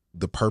of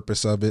the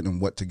purpose of it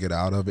and what to get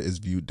out of it is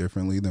viewed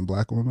differently than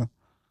Black women?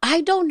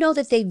 I don't know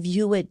that they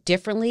view it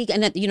differently.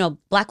 And that,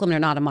 Black women are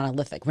not a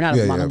monolithic. We're not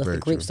a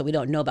monolithic group, so we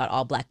don't know about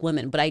all Black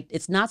women. But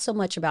it's not so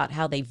much about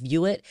how they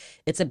view it.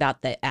 It's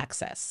about the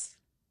access.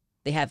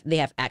 They have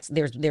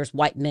access. There's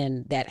white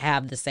men that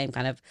have the same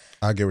kind of.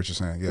 I get what you're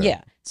saying. Yeah.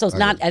 Yeah. So it's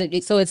not.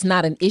 So it's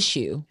not an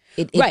issue.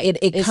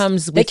 It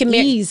comes with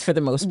ease for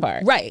the most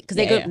part. Right.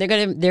 Because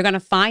they're gonna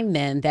find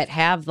men that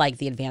have like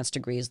the advanced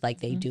degrees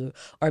like they do,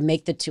 or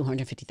make the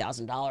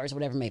 $250,000,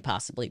 whatever it may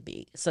possibly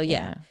be. So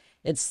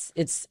it's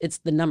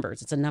the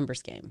numbers. It's a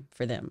numbers game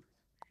for them.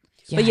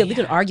 But we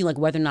could argue like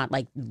whether or not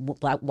like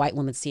white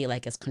women see it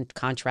like as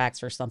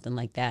contracts or something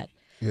like that.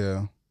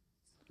 Yeah.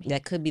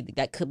 That could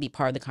be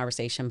part of the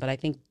conversation, but I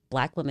think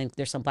Black women,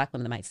 there's some Black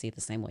women that might see it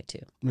the same way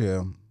too.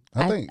 Yeah.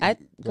 I think.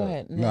 Go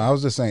ahead. No, I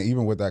was just saying,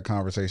 even with that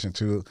conversation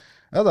too,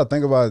 as I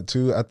think about it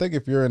too, I think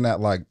if you're in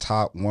that like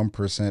top 1%,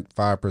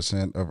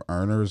 5% of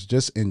earners,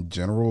 just in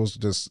general,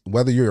 just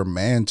whether you're a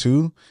man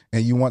too,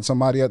 and you want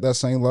somebody at that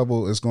same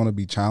level, it's going to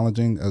be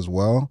challenging as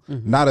well.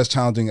 Not as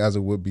challenging as it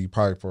would be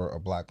probably for a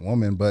black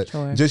woman, but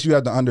just you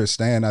have to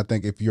understand, I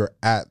think if you're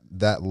at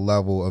that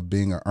level of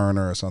being an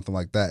earner or something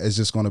like that, it's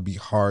just going to be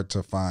hard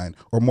to find,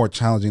 or more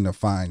challenging to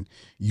find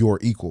your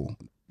equal.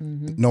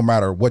 No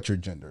matter what your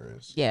gender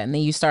is. Yeah, and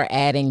then you start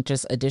adding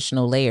just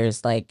additional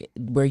layers, like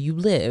where you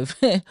live,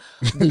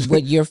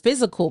 what your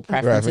physical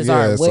preferences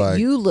are, what like,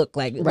 you look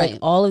like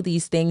all of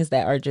these things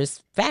that are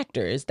just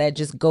factors that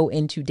just go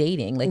into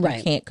dating. Like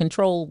you can't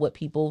control what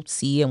people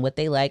see and what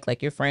they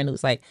like your friend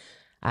who's like,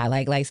 I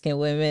like light-skinned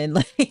women.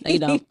 Like, you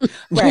know,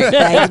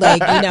 right?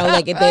 Like you know,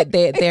 like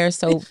they're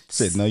so.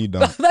 Said no, you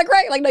don't. Like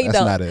like no, you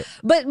don't. That's not it.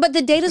 But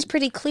the data's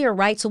pretty clear,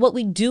 right? So what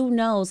we do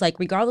know is like,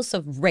 regardless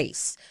of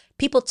race,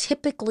 people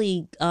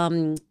typically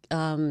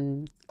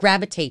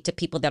gravitate to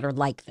people that are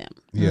like them.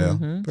 Yeah,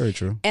 very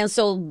true. And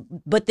so,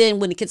 but then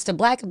when it gets to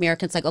black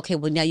Americans, like, okay,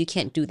 well, now you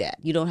can't do that.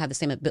 You don't have the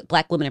same,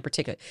 black women in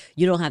particular,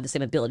 you don't have the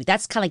same ability.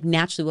 That's kind of like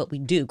naturally what we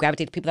do,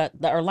 gravitate to people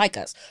that are like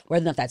us,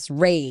 whether or not that's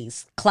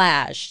race,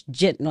 class,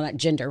 not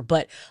gender,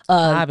 but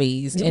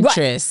hobbies,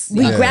 interests.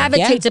 We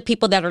gravitate to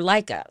people that are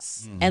like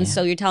us. And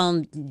so you're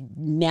telling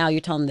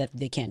them that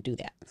they can't do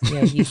that.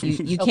 Yeah,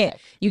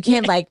 you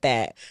can't like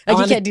that. Like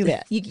you can't do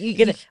that.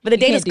 But the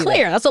data's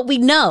clear. That's what we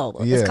know.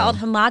 Yeah. It's called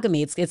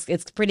homogamy.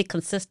 It's pretty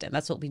consistent.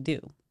 That's what we do.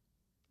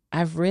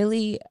 I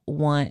really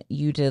want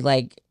you to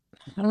like,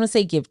 I don't want to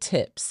say give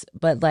tips,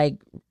 but like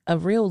a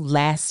real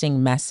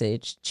lasting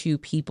message to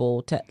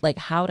people to like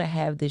how to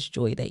have this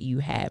joy that you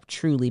have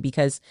truly,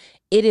 because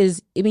it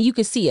is, I mean, you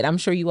can see it. I'm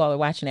sure you all are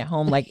watching at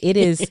home. Like it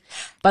is.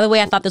 By the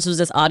way, I thought this was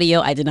just audio.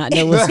 I did not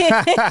know it was.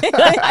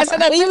 I said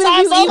that even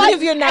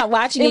if you're not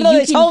watching it,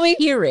 you can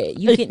hear it.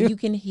 You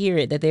can hear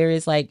it, that there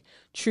is like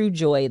true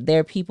joy. There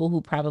are people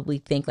who probably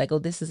think like, oh,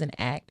 this is an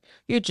act.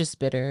 You're just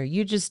bitter.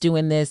 You're just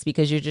doing this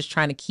because you're just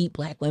trying to keep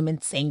black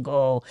women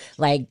single.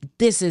 Like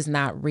this is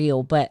not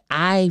real. But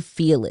I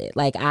feel it.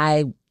 Like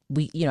I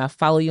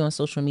follow you on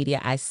social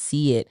media. I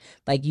see it.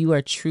 Like you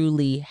are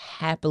truly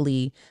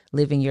happily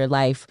living your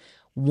life.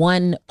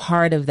 One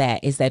part of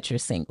that is that you're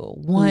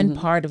single. One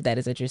part of that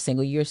is that you're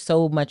single. You're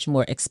so much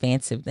more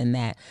expansive than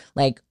that.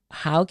 Like,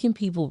 how can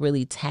people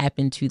really tap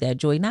into that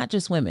joy? Not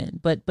just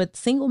women, but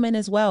single men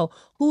as well,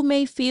 who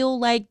may feel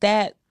like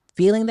that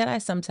feeling that I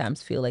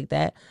sometimes feel, like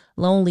that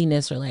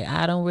loneliness, or like,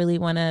 I don't really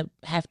want to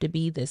have to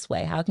be this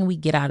way. How can we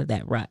get out of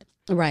that rut?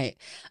 Right.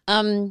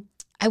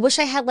 I wish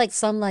I had like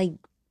some like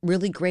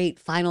really great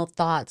final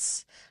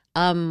thoughts.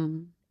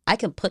 I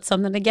can put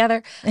something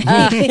together.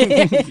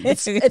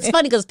 It's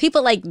funny because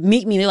people like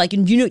meet me. They're like,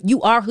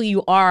 you are who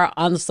you are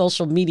on the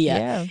social media.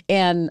 Yeah.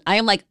 And I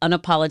am like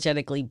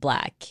unapologetically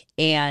black.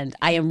 And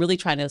I am really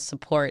trying to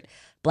support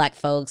black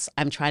folks.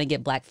 I'm trying to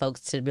get black folks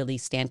to really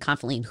stand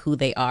confidently in who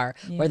they are,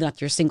 whether or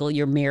not you're single,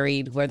 you're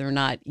married, whether or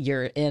not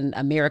you're in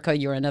America,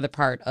 you're another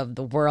part of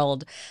the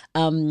world.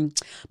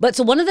 But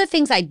so one of the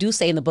things I do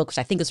say in the book, which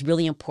I think is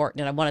really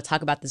important, and I want to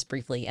talk about this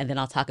briefly, and then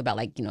I'll talk about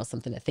like,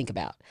 something to think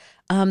about.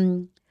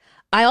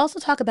 I also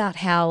talk about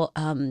how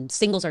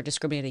singles are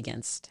discriminated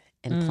against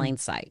in plain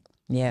sight.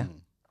 Yeah.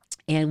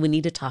 And we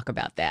need to talk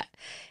about that.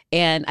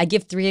 And I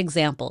give 3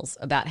 examples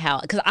about how,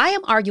 because I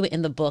am arguing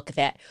in the book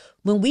that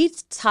when we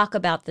talk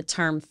about the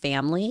term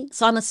family,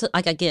 so I'm a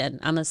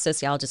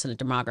sociologist and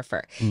a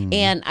demographer,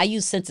 and I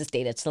use census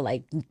data to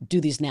like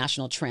do these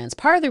national trends.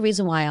 Part of the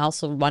reason why I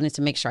also wanted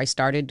to make sure I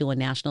started doing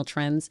national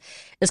trends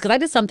is because I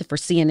did something for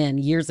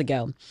CNN years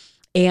ago,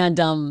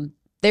 and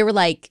they were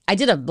like, I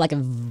did a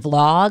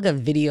vlog, a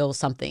video,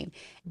 something,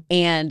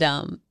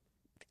 and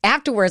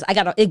afterwards,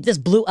 it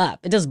just blew up.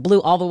 It just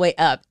blew all the way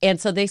up.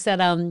 And so they said,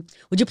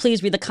 would you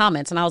please read the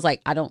comments? And I was like,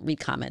 I don't read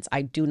comments.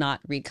 I do not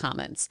read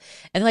comments.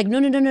 And they're like,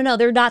 no,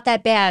 they're not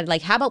that bad.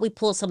 Like, how about we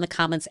pull some of the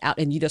comments out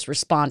and you just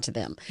respond to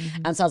them?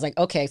 And so I was like,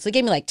 okay. So they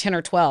gave me like 10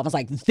 or 12. I was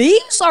like,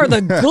 these are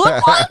the good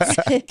ones?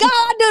 God,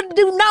 I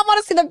do not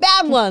want to see the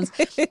bad ones.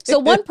 So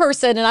one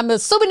person, and I'm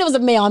assuming it was a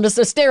male, I'm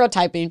just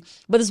stereotyping,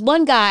 but this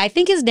one guy, I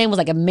think his name was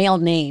like a male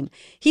name.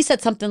 He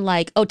said something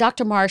like, oh,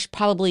 Dr. Marsh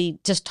probably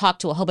just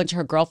talked to a whole bunch of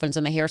her girlfriends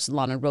in the hair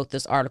salon and wrote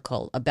this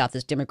article about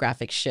this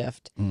demographic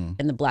shift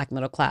in the black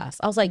middle class.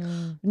 I was like,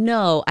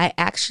 no, I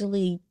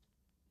actually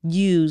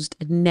used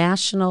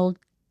national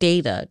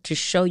data to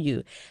show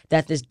you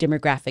that this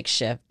demographic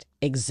shift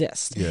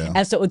exists. Yeah.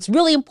 And so it's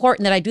really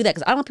important that I do that,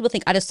 because I don't want people to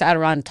think I just sat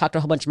around and talked to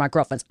a whole bunch of my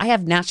girlfriends. I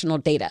have national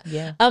data.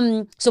 Yeah.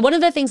 So one of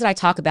the things that I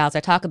talk about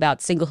is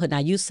singlehood, and I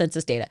use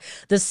census data.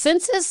 The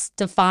census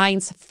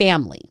defines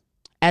family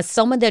as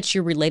someone that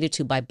you're related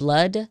to by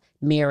blood,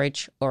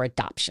 marriage, or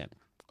adoption.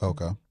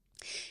 Okay.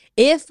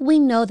 If we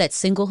know that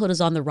singlehood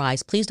is on the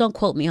rise, please don't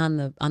quote me on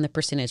the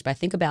percentage, but I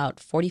think about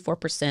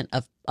 44%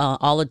 of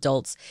all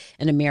adults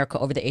in America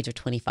over the age of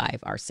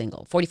 25 are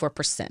single.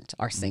 44%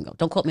 are single.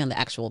 Don't quote me on the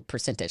actual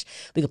percentage.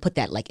 We could put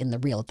that like in the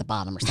reel at the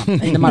bottom or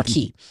something, in the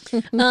marquee.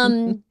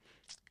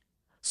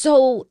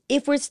 So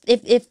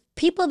if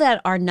people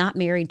that are not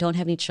married, don't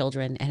have any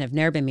children, and have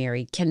never been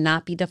married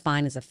cannot be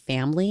defined as a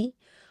family,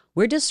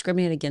 we're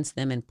discriminating against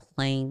them in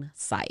plain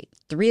sight.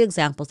 3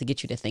 examples to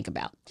get you to think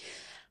about.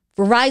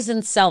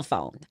 Verizon cell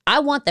phone. I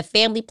want the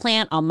family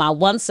plan on my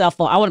one cell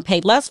phone. I want to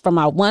pay less for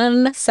my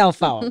one cell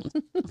phone.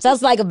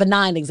 Sounds like a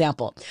benign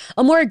example.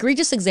 A more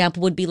egregious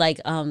example would be like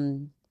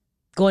going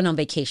on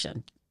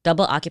vacation.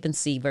 Double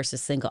occupancy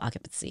versus single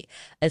occupancy.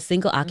 A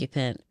single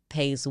occupant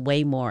pays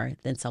way more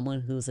than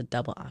someone who's a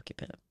double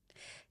occupant.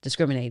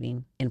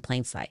 Discriminating in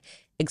plain sight,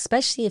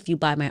 especially if you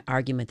buy my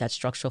argument that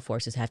structural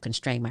forces have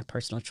constrained my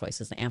personal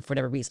choices and for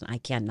whatever reason I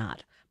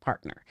cannot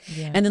partner.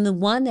 Yeah. And then the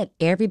one that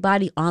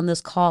everybody on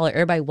this call or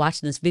everybody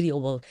watching this video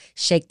will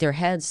shake their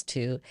heads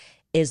to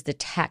is the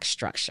tax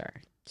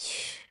structure.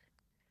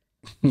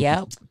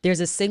 Yep. There's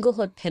a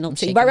singlehood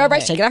penalty.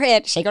 Right. Shaking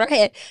our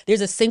head.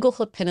 There's a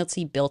singlehood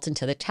penalty built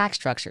into the tax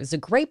structure. It's a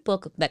great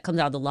book that comes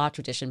out of the law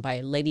tradition by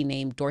a lady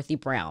named Dorothy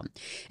Brown,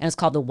 and it's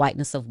called The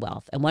Whiteness of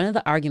Wealth. And one of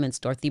the arguments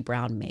Dorothy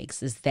Brown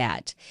makes is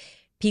that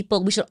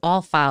we should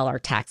all file our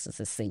taxes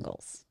as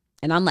singles.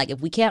 And I'm like, if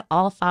we can't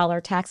all file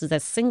our taxes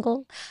as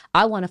single,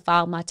 I want to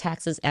file my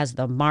taxes as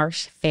the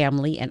Marsh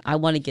family, and I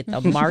want to get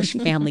the Marsh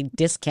family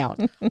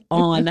discount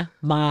on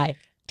my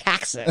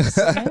taxes.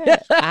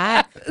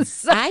 I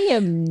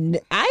am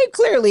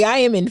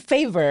in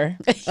favor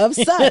of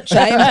such.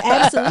 I am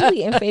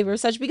absolutely in favor of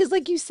such because,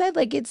 like you said,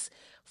 like it's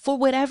for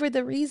whatever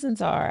the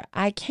reasons are.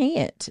 I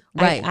can't.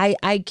 Right.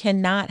 I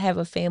cannot have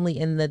a family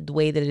in the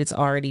way that it's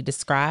already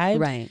described.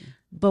 Right.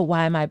 But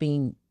why am I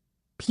being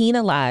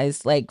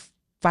penalized, like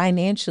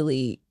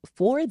financially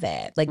for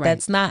that? Like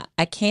that's not.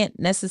 I can't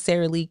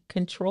necessarily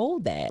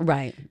control that.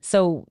 Right.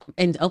 So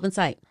in open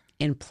sight,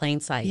 in plain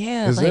sight.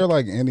 Yeah. Is there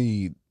like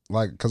any?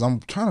 Like, because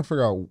I'm trying to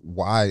figure out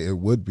why it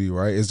would be,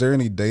 right? Is there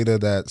any data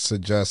that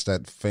suggests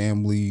that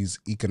families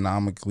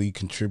economically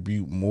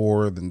contribute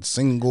more than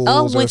singles?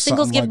 Oh, when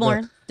singles give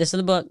more. This is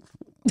the book.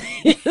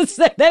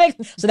 So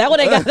that one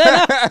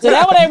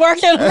ain't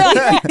working.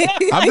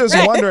 I'm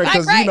just wondering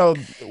because,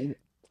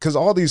 because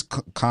all these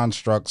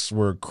constructs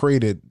were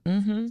created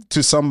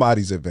to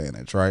somebody's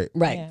advantage, right?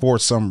 Right. Yeah. For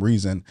some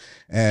reason.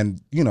 And,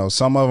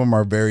 some of them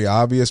are very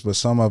obvious, but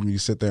some of them you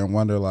sit there and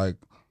wonder like,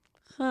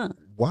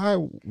 why?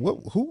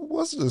 Who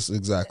was this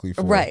exactly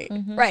for? Right,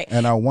 right.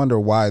 And I wonder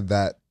why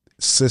that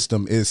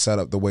system is set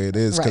up the way it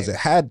is, because it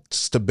had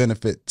to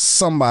benefit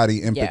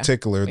somebody in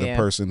particular, the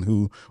person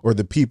who, or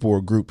the people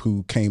or group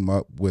who came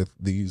up with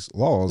these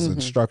laws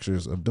and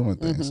structures of doing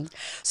things.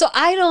 So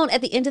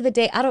at the end of the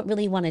day, I don't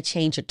really want to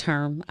change a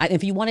term.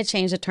 If you want to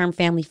change the term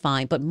family,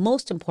 fine. But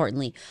most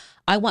importantly,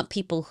 I want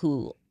people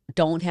who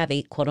don't have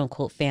a quote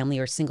unquote family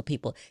or single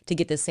people to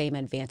get the same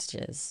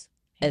advantages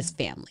as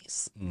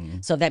families.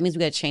 So that means we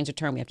got to change the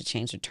term. We have to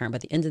change the term. But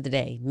at the end of the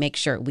day, make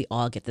sure we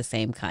all get the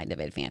same kind of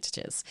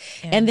advantages.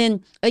 Yeah. And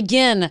then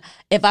again,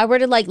 if I were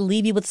to like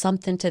leave you with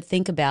something to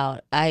think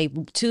about,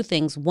 2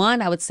 things.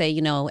 One, I would say,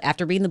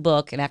 after reading the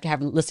book and after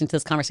listening to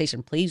this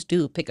conversation, please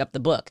do pick up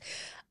the book.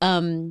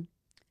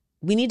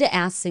 We need to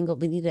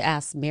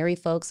ask married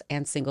folks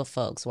and single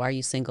folks, why are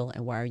you single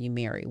and why are you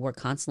married? We're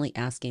constantly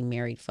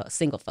asking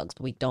single folks,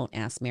 but we don't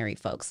ask married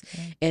folks.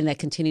 And that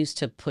continues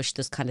to push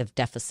this kind of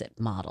deficit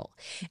model.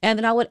 And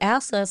then I would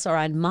ask us or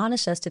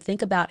admonish us to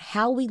think about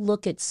how we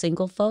look at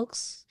single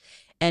folks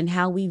and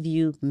how we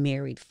view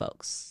married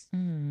folks.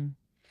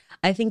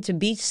 I think to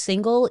be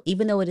single,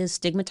 even though it is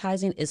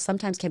stigmatizing, it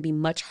sometimes can be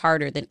much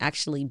harder than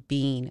actually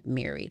being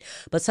married.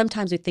 But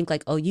sometimes we think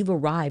like, oh, you've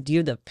arrived,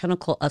 you're the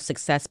pinnacle of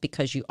success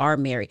because you are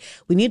married.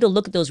 We need to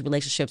look at those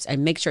relationships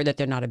and make sure that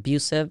they're not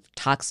abusive,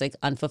 toxic,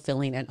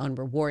 unfulfilling, and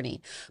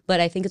unrewarding. But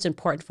I think it's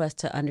important for us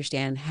to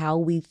understand how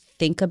we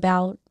think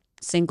about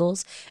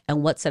singles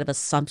and what set of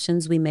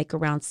assumptions we make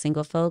around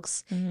single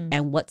folks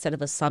and what set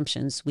of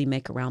assumptions we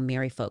make around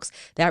married folks.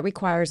 That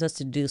requires us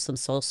to do some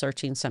soul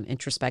searching, some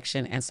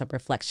introspection, and some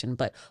reflection.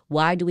 But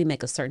why do we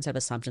make a certain set of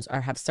assumptions or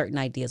have certain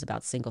ideas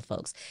about single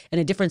folks and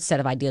a different set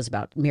of ideas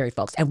about married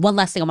folks? And one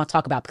last thing I want to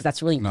talk about because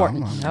that's really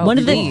important. One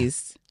of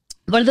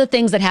the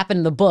things that happened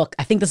in the book,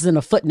 I think this is in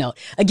a footnote.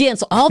 Again,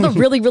 so all the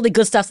really, really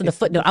good stuff's in the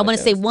footnote. I want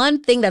to say one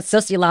thing that's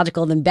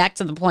sociological, then back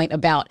to the point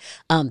about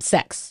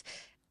sex.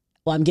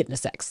 Well, I'm getting to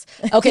sex.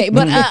 Okay,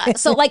 but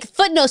so like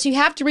footnotes, you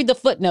have to read the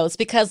footnotes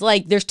because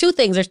like there's 2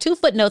 things. There's 2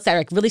 footnotes that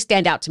like really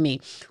stand out to me.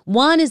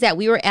 One is that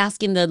we were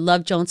asking the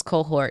Love Jones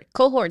Cohort.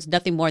 Cohort's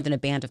nothing more than a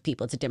band of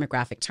people. It's a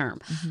demographic term.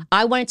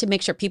 I wanted to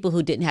make sure people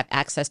who didn't have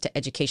access to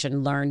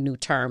education learn new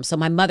terms. So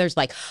my mother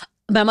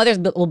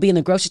will be in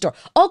the grocery store.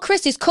 Oh,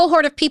 Christy's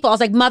cohort of people. I was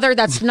like, Mother,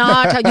 that's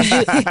not how you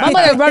do it. My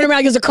mother running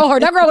around using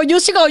cohort. That girl,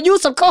 she gonna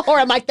use some cohort.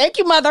 I'm like, thank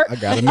you, Mother. I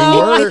got a new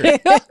word.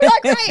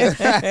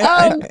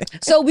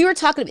 So we were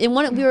talking, and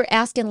we were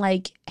asking,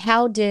 like,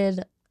 how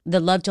did the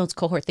Love Jones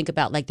Cohort think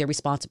about like their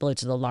responsibility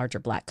to the larger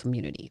Black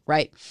community,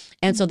 right?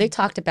 And so they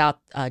talked about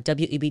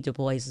W.E.B. Du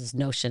Bois's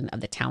notion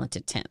of the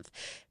talented 10th.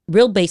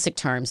 Real basic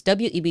terms,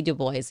 W.E.B. Du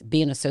Bois,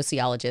 being a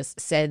sociologist,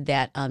 said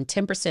that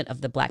 10%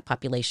 of the Black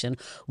population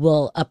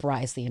will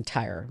uprise the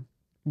entire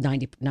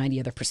 90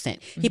 other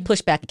percent. He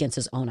pushed back against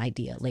his own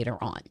idea later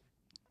on.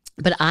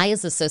 But I,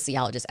 as a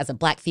sociologist, as a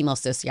Black female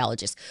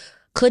sociologist,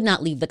 could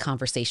not leave the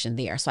conversation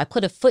there. So I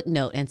put a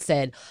footnote and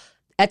said,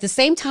 at the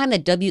same time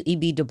that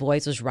W.E.B. Du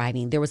Bois was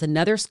writing, there was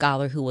another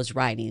scholar who was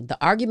writing. The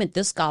argument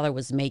this scholar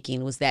was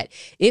making was that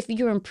if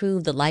you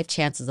improve the life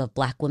chances of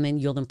Black women,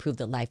 you'll improve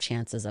the life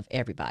chances of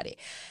everybody.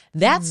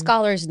 That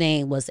scholar's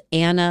name was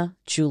Anna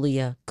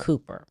Julia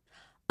Cooper.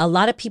 A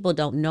lot of people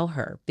don't know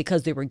her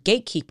because there were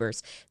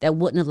gatekeepers that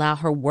wouldn't allow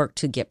her work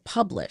to get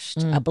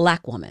published. A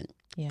Black woman,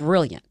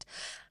 brilliant.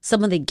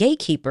 Some of the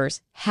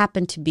gatekeepers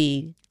happened to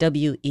be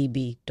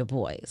W.E.B. Du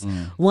Bois.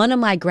 One of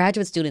my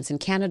graduate students in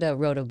Canada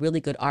wrote a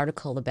really good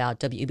article about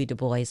W.E.B. Du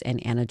Bois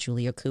and Anna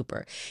Julia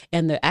Cooper.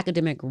 And the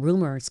academic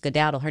rumor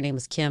skedaddle, her name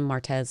is Kim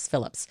Martez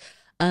Phillips.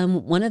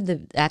 Some of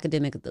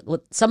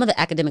the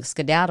academic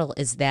skedaddle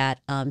is that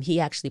he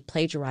actually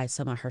plagiarized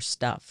some of her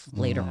stuff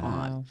later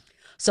on.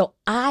 So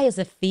I, as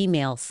a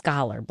female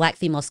scholar, Black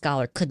female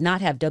scholar, could not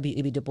have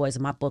W.E.B. Du Bois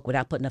in my book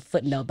without putting a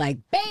footnote like,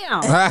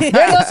 bam,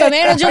 there goes some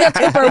Anna Julia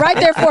Cooper right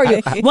there for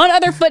you. One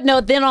other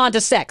footnote, then on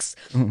to sex.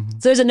 So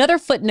there's another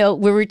footnote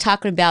where we're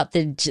talking about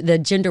the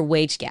gender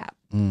wage gap.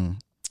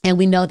 And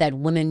we know that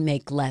women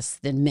make less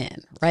than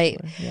men, right?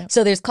 Sure, yeah.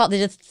 So there's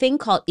a thing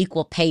called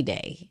equal pay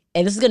day.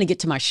 And this is going to get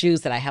to my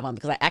shoes that I have on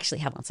because I actually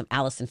have on some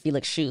Allison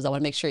Felix shoes. I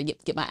want to make sure you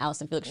get my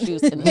Allison Felix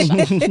shoes in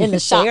the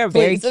shop. They are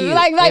very cute.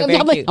 I'm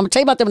going to tell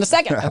you about them in a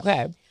second.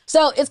 Okay.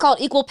 So it's called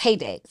equal pay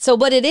day. So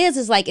what it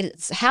is like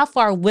it's how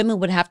far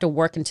women would have to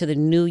work into the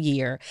new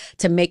year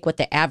to make what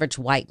the average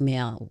white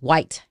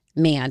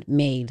man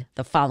made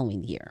the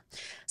following year.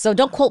 So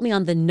don't quote me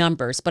on the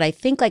numbers, but I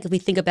think like if we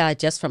think about it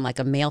just from like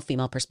a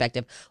male-female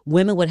perspective,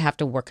 women would have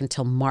to work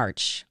until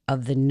March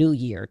of the new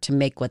year to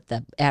make what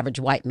the average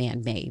white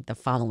man made the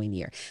following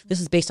year.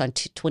 This is based on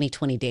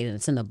 2020 data and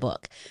it's in the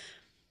book.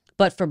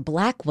 But for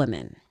Black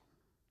women,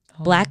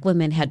 Black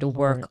women had to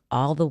work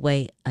all the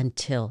way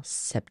until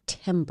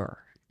September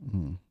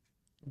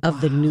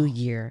of the new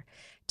year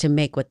to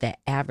make what the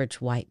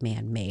average white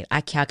man made.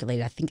 I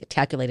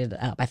calculated it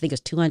up. I think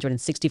it's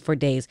 264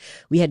 days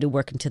we had to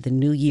work into the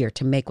new year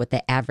to make what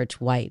the average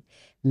white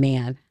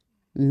man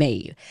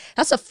made.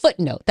 That's a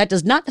footnote. That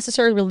does not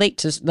necessarily relate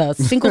to the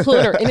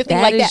singlehood or anything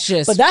like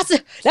that. But that's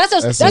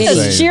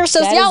a sheer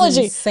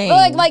sociology.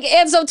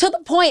 And so to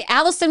the point,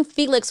 Allison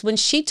Felix, when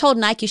she told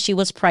Nike she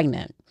was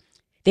pregnant,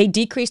 they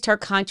decreased her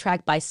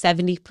contract by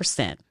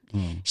 70%.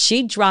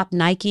 She dropped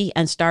Nike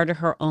and started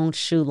her own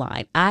shoe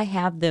line. I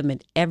have them in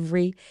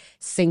every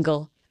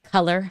single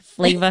color,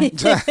 flavor,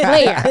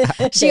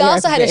 flair. She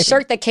also had a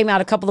shirt that came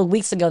out a couple of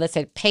weeks ago that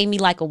said, "Pay me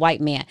like a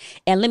white man."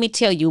 And let me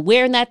tell you,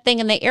 wearing that thing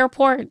in the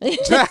airport.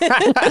 That's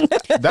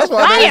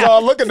why they was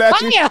all looking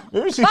at you.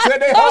 She said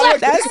they all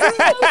looking at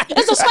you.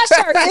 It's a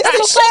sweatshirt.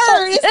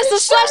 It's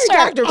a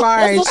sweatshirt. Dr.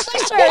 Marsh. It's a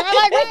sweatshirt. I'm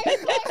like,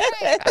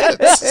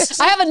 right.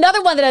 I have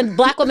another one that a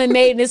Black woman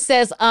made and it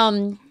says,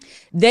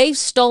 they've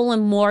stolen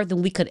more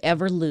than we could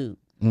ever loot.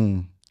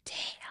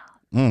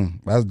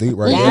 That's deep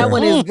right there. That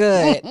one is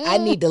good. I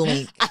need the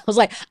link. I was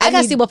like, I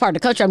gotta see what part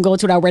of the country I'm going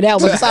to now right now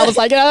because I was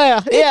like,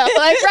 yeah,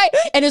 like, right.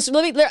 And it's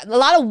really a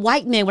lot of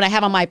white men when I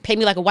have on my "Pay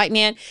Me Like a White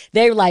Man,"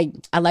 they're like,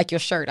 "I like your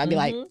shirt." I'd be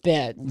like,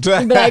 "Bet."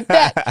 I'd be like,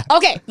 "Bet."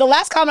 Okay, the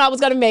last comment I was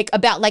gonna make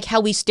about like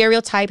how we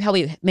stereotype, how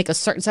we make a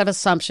certain set of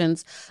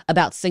assumptions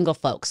about single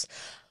folks.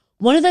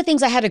 One of the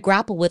things I had to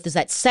grapple with is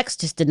that sex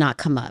just did not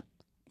come up.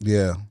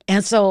 Yeah.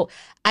 And so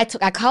I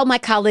called my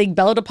colleague,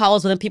 Bella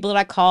DePaulo, one of the people that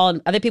I call,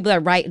 and other people that I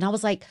write, and I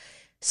was like,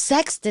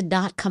 sex did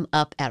not come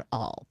up at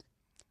all.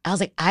 I was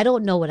like, I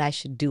don't know what I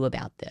should do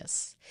about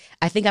this.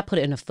 I think I put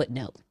it in a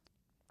footnote.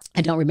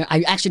 I don't remember.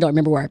 I actually don't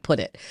remember where I put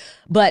it.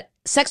 But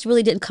sex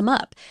really didn't come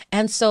up.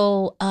 And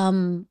so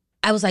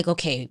I was like,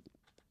 okay,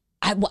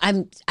 I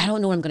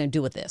don't know what I'm going to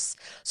do with this.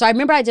 So I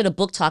remember I did a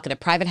book talk at a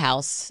private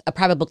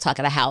book talk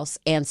at a house.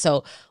 And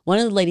so one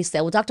of the ladies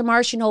said, well, Dr.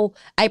 Marsh,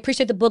 I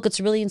appreciate the book. It's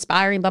really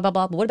inspiring, blah, blah,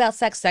 blah. But what about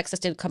sex? Sex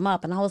just didn't come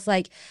up. And I was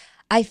like,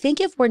 I think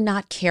if we're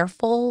not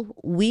careful,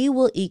 we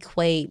will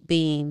equate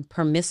being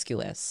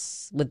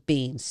promiscuous with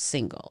being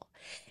single.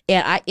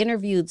 And I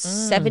interviewed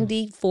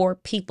 74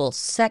 people.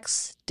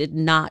 Sex did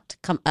not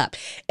come up.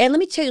 And let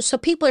me tell you, so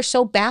people are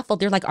so baffled.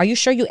 They're like, are you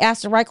sure you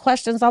asked the right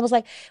questions? I was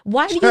like,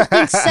 why do you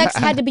think sex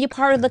had to be a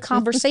part of the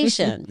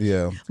conversation?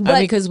 Yeah. But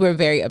because we're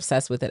very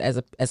obsessed with it as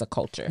a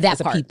culture.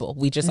 As a people.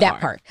 We just that are.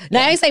 part.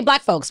 Now, I ain't say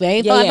Black folks. We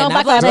ain't not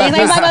Black folks. I ain't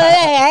say Black folks.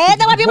 Ain't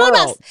that white people in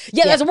us?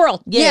 Yeah, there's a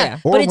world. Yeah.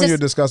 Or when you're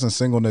discussing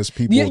singleness,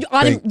 people think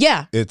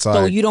it's like,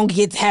 so you don't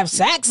get to have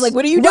sex? Like,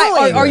 what are you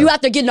doing? Or are you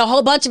out there getting a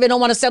whole bunch of it and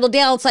don't want to settle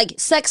down? It's like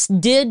sex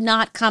did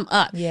not come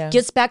up. Yeah.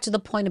 Gets back to the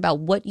point about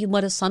what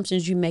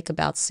assumptions you make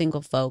about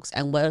single folks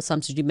and what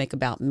assumptions you make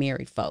about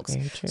married folks.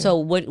 So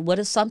what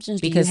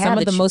assumptions do you have? Because some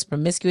of the most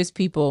promiscuous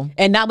people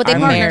and not with their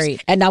partners.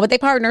 Married. And not with their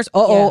partners.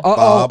 Bob.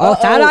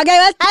 Time to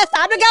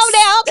go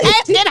now.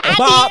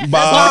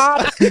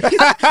 Bob.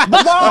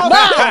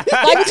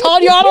 Like we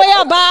told you all the way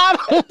out, Bob.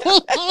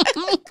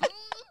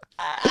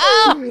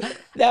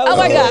 Oh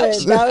my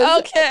gosh. That was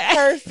okay.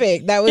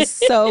 perfect. That was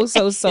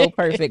so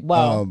perfect.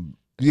 Wow.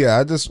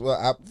 Yeah,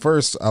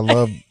 first, I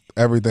love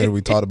everything that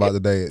we talked about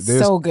today.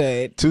 There's so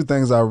good. two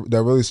things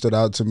that really stood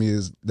out to me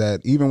is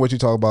that even what you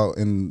talk about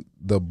in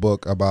the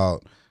book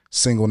about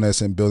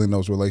singleness and building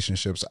those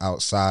relationships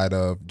outside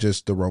of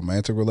just the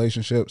romantic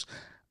relationships,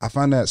 I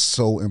find that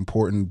so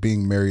important,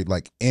 being married,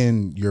 like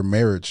in your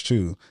marriage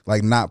too,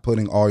 like not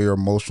putting all your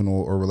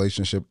emotional or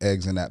relationship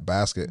eggs in that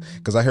basket.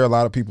 Because I hear a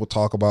lot of people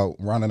talk about,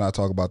 Ron and I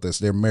talk about this,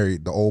 they're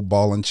married, the old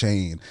ball and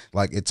chain,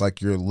 like it's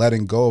like you're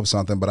letting go of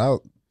something. But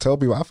I'll tell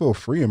people I feel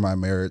free in my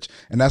marriage,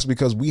 and that's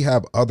because we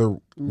have other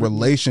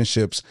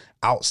relationships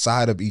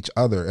outside of each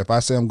other. If I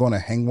say I'm going to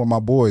hang with my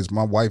boys,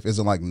 my wife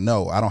isn't like,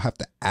 no, I don't have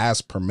to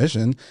ask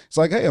permission. It's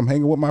like, hey, I'm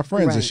hanging with my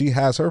friends, and she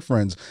has her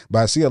friends. But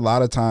I see a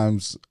lot of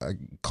times, I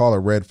call it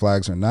red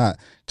flags or not,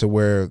 to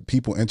where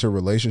people enter a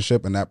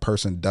relationship and that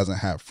person doesn't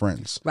have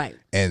friends. Right.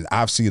 And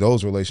I've seen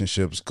those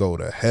relationships go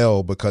to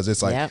hell because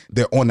it's like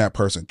they're on that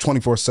person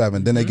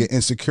 24/7. Then they get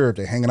insecure if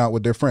they're hanging out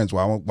with their friends.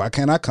 Why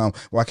can't I come?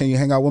 Why can't you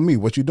hang out with me?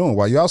 What you doing?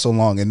 Why you out so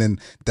long? And then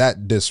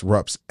that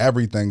disrupts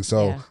everything.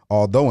 So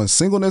although in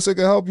singleness it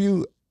can help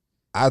you,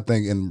 I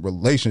think in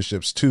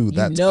relationships too,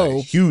 that's a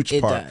huge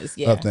part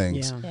of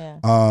things.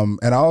 And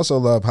I also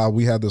love how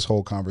we had this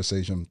whole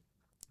conversation.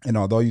 And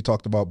although you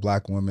talked about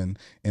Black women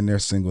in their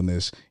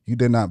singleness, you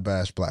did not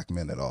bash Black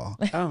men at all.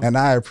 And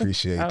I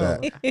appreciate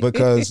that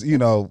because, you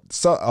know,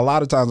 so a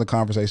lot of times in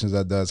conversations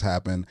that does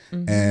happen,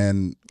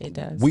 and it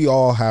does. We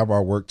all have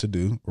our work to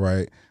do,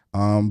 right?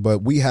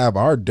 But we have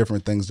our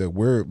different things that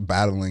we're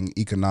battling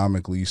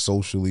economically,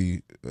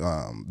 socially,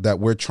 that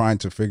we're trying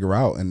to figure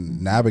out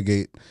and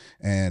navigate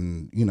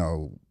and, you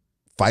know,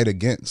 fight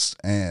against.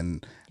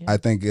 And I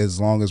think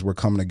as long as we're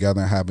coming together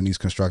and having these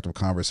constructive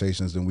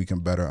conversations, then we can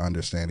better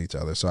understand each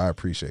other. So I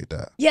appreciate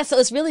that. Yeah, so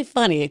it's really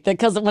funny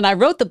because when I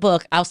wrote the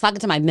book, I was talking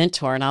to my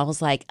mentor and I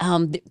was like,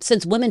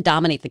 since women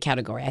dominate the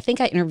category, I think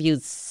I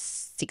interviewed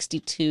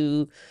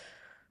 62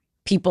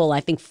 people. I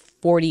think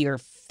 40 or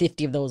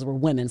 50 of those were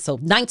women. So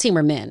 19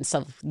 were men.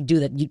 So you do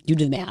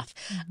the math.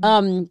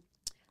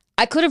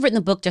 I could have written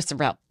the book just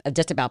about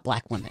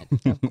Black women,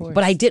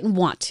 but I didn't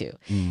want to.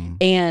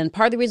 And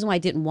part of the reason why I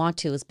didn't want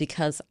to is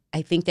because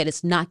I think that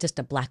it's not just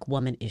a Black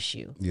woman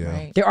issue.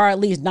 There are at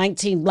least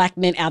 19 Black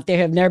men out there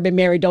who have never been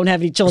married, don't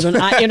have any children.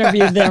 I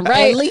interviewed them,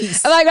 right?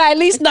 At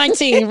least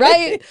 19,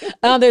 right?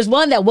 There's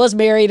one that was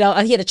married.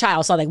 He had a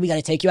child, so I'm like, we got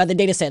to take you out of the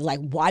data set. Like,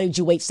 why did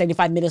you wait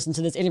 75 minutes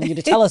into this interview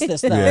to tell us this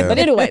stuff? But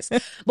anyways,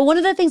 but one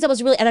of the things that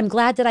was really, and I'm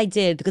glad that I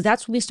did, because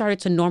that's when we started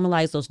to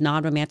normalize those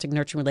non-romantic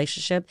nurturing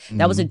relationship.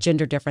 That was a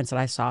gender difference that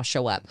I saw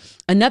show up.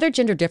 Another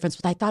gender difference,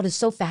 which I thought is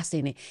so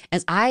fascinating,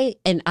 as I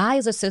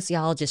as a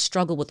sociologist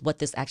struggle with what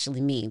this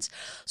actually means.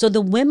 So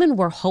the women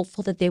were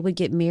hopeful that they would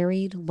get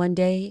married one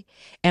day,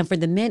 and for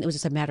the men, it was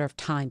just a matter of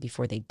time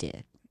before they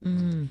did.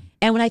 And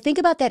when I think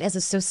about that as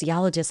a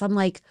sociologist, I'm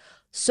like,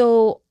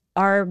 so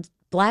are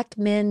Black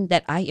men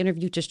that I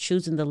interviewed just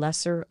choosing the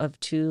lesser of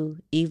two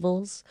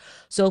evils?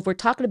 So if we're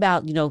talking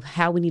about, you know,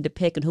 how we need to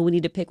pick and who we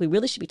need to pick, we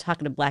really should be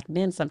talking to Black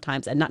men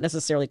sometimes and not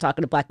necessarily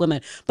talking to Black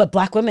women. But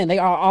Black women, they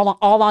are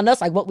all on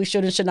us, like what we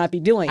should and should not be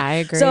doing. I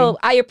agree. So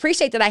I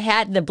appreciate that I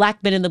had the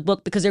Black men in the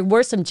book because there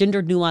were some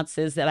gender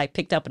nuances that I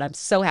picked up, and I'm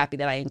so happy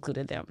that I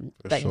included them.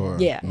 Like, sure.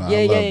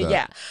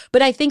 Yeah.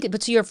 But I think,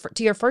 to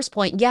your first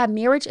point,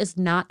 marriage is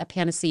not a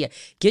panacea.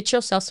 Get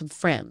yourself some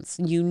friends.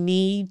 You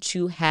need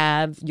to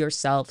have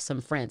yourself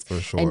some friends. For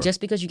sure. And just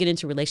because you get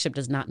into a relationship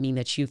does not mean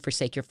that you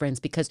forsake your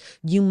friends, because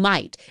you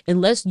might,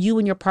 unless you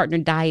and your partner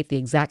die at the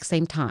exact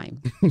same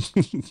time.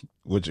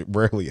 Which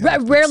rarely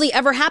happens. Rarely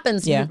ever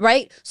happens,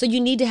 right? So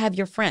you need to have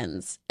your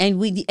friends,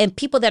 and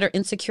people that are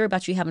insecure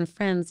about you having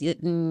friends.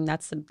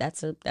 That's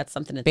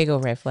something to big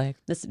old red flag.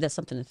 That's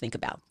something to think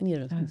about. You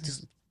know,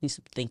 just need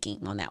some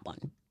thinking on that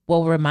one.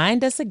 Well,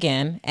 remind us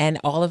again,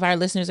 and all of our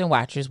listeners and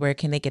watchers, where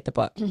can they get the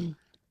book?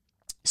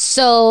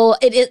 So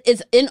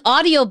it's an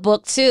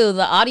audiobook too.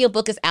 The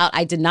audiobook is out.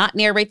 I did not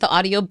narrate the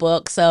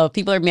audiobook, so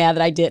people are mad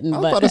that I didn't. I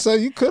was about to say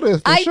you could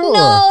have. I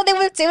know they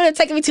would have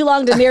taken me too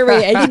long to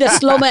narrate, and you just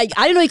slow my.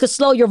 I didn't know you could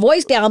slow your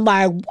voice down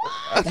by. You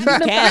could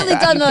have really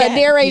done the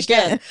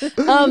narration.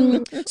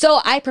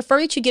 So I prefer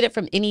that you get it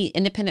from any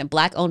independent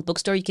Black-owned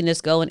bookstore. You can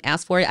just go and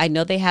ask for it. I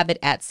know they have it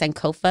at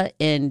Sankofa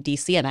in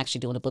DC. I'm actually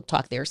doing a book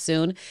talk there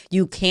soon.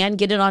 You can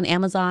get it on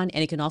Amazon,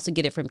 and you can also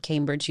get it from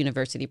Cambridge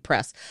University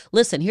Press.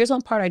 Listen, here's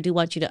one part I do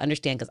want you to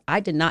understand, because I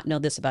did not know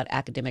this about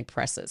academic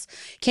presses.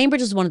 Cambridge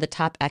is one of the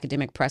top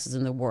academic presses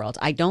in the world.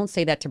 I don't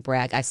say that to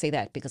brag. I say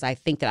that because I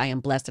think that I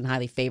am blessed and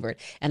highly favored,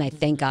 and I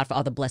thank God for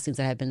all the blessings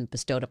that have been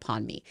bestowed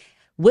upon me.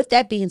 With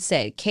that being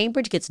said,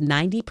 Cambridge gets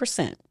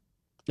 90%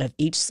 of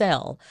each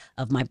sale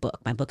of my book.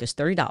 My book is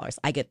 $30.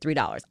 I get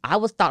 $3. I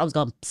thought I was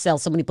going to sell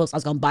so many books, I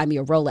was going to buy me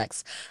a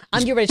Rolex.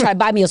 I'm getting ready to try to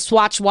buy me a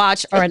Swatch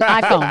watch or an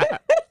iPhone.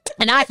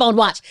 an iPhone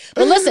watch.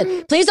 But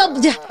listen, please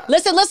don't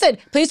listen.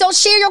 Please don't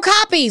share your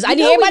copies. I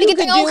need everybody to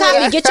get their own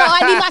copy. Get your.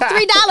 I need my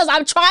 $3.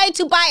 I'm trying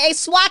to buy a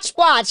Swatch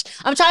watch.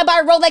 I'm trying to buy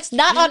a Rolex,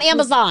 not on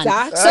Amazon.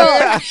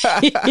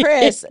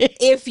 Chris,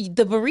 if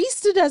the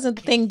barista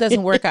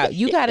doesn't work out,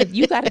 you got a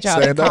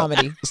job in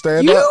comedy.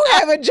 You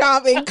have a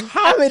job in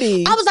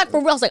comedy. I was like, for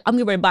real. I was like, I'm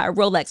getting ready to buy a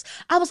Rolex.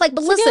 I was like,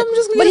 but listen,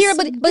 but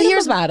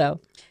here's Movado.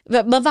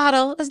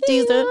 Movado, that's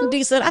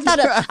decent. I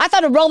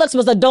thought a Rolex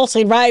was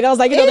adulting, right? I was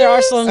like, there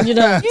are some,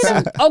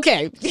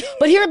 okay.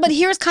 But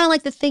here's kind of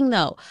like the thing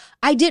though.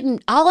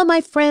 All of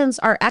my friends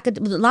are a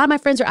lot of my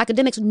friends are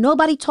academics.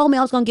 Nobody told me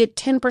I was going to get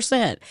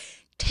 10%.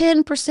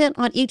 10%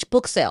 on each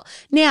book sale.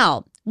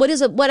 Now,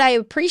 what I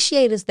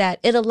appreciate is that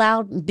it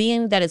allowed,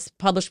 being that it's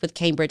published with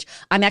Cambridge,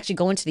 I'm actually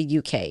going to the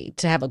UK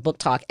to have a book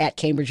talk at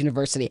Cambridge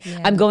University.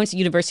 Yeah. I'm going to the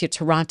University of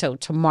Toronto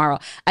tomorrow.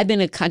 I've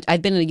been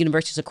in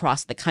universities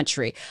across the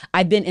country.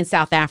 I've been in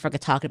South Africa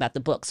talking about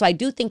the book. So I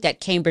do think that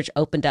Cambridge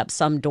opened up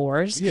some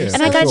doors. Yeah,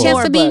 and I got a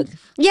chance to be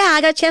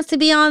I got a chance to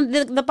be on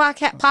the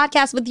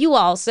podcast with you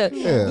all. So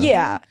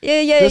yeah. But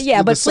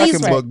the please,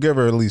 second book, give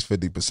her at least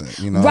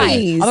 50%,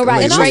 Right. All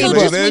right. And also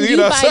just when you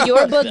buy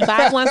your book,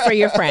 buy one for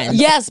your friend.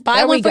 Yes,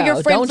 buy one for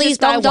your friend. Please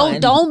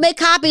don't make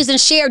copies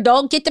and share.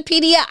 Don't get the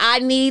PDF. I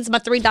needs my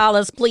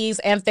 $3, please,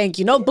 and thank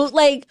you. No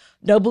bootleg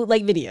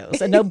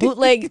videos and no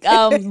bootleg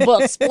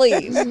books,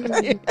 please.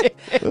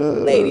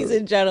 Ladies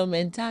and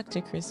gentlemen,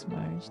 Dr. Kris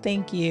Marsh,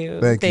 thank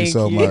you. Thank you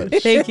so much.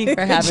 Thank you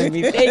for having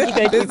me. Thank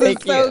you. This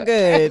is so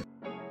good.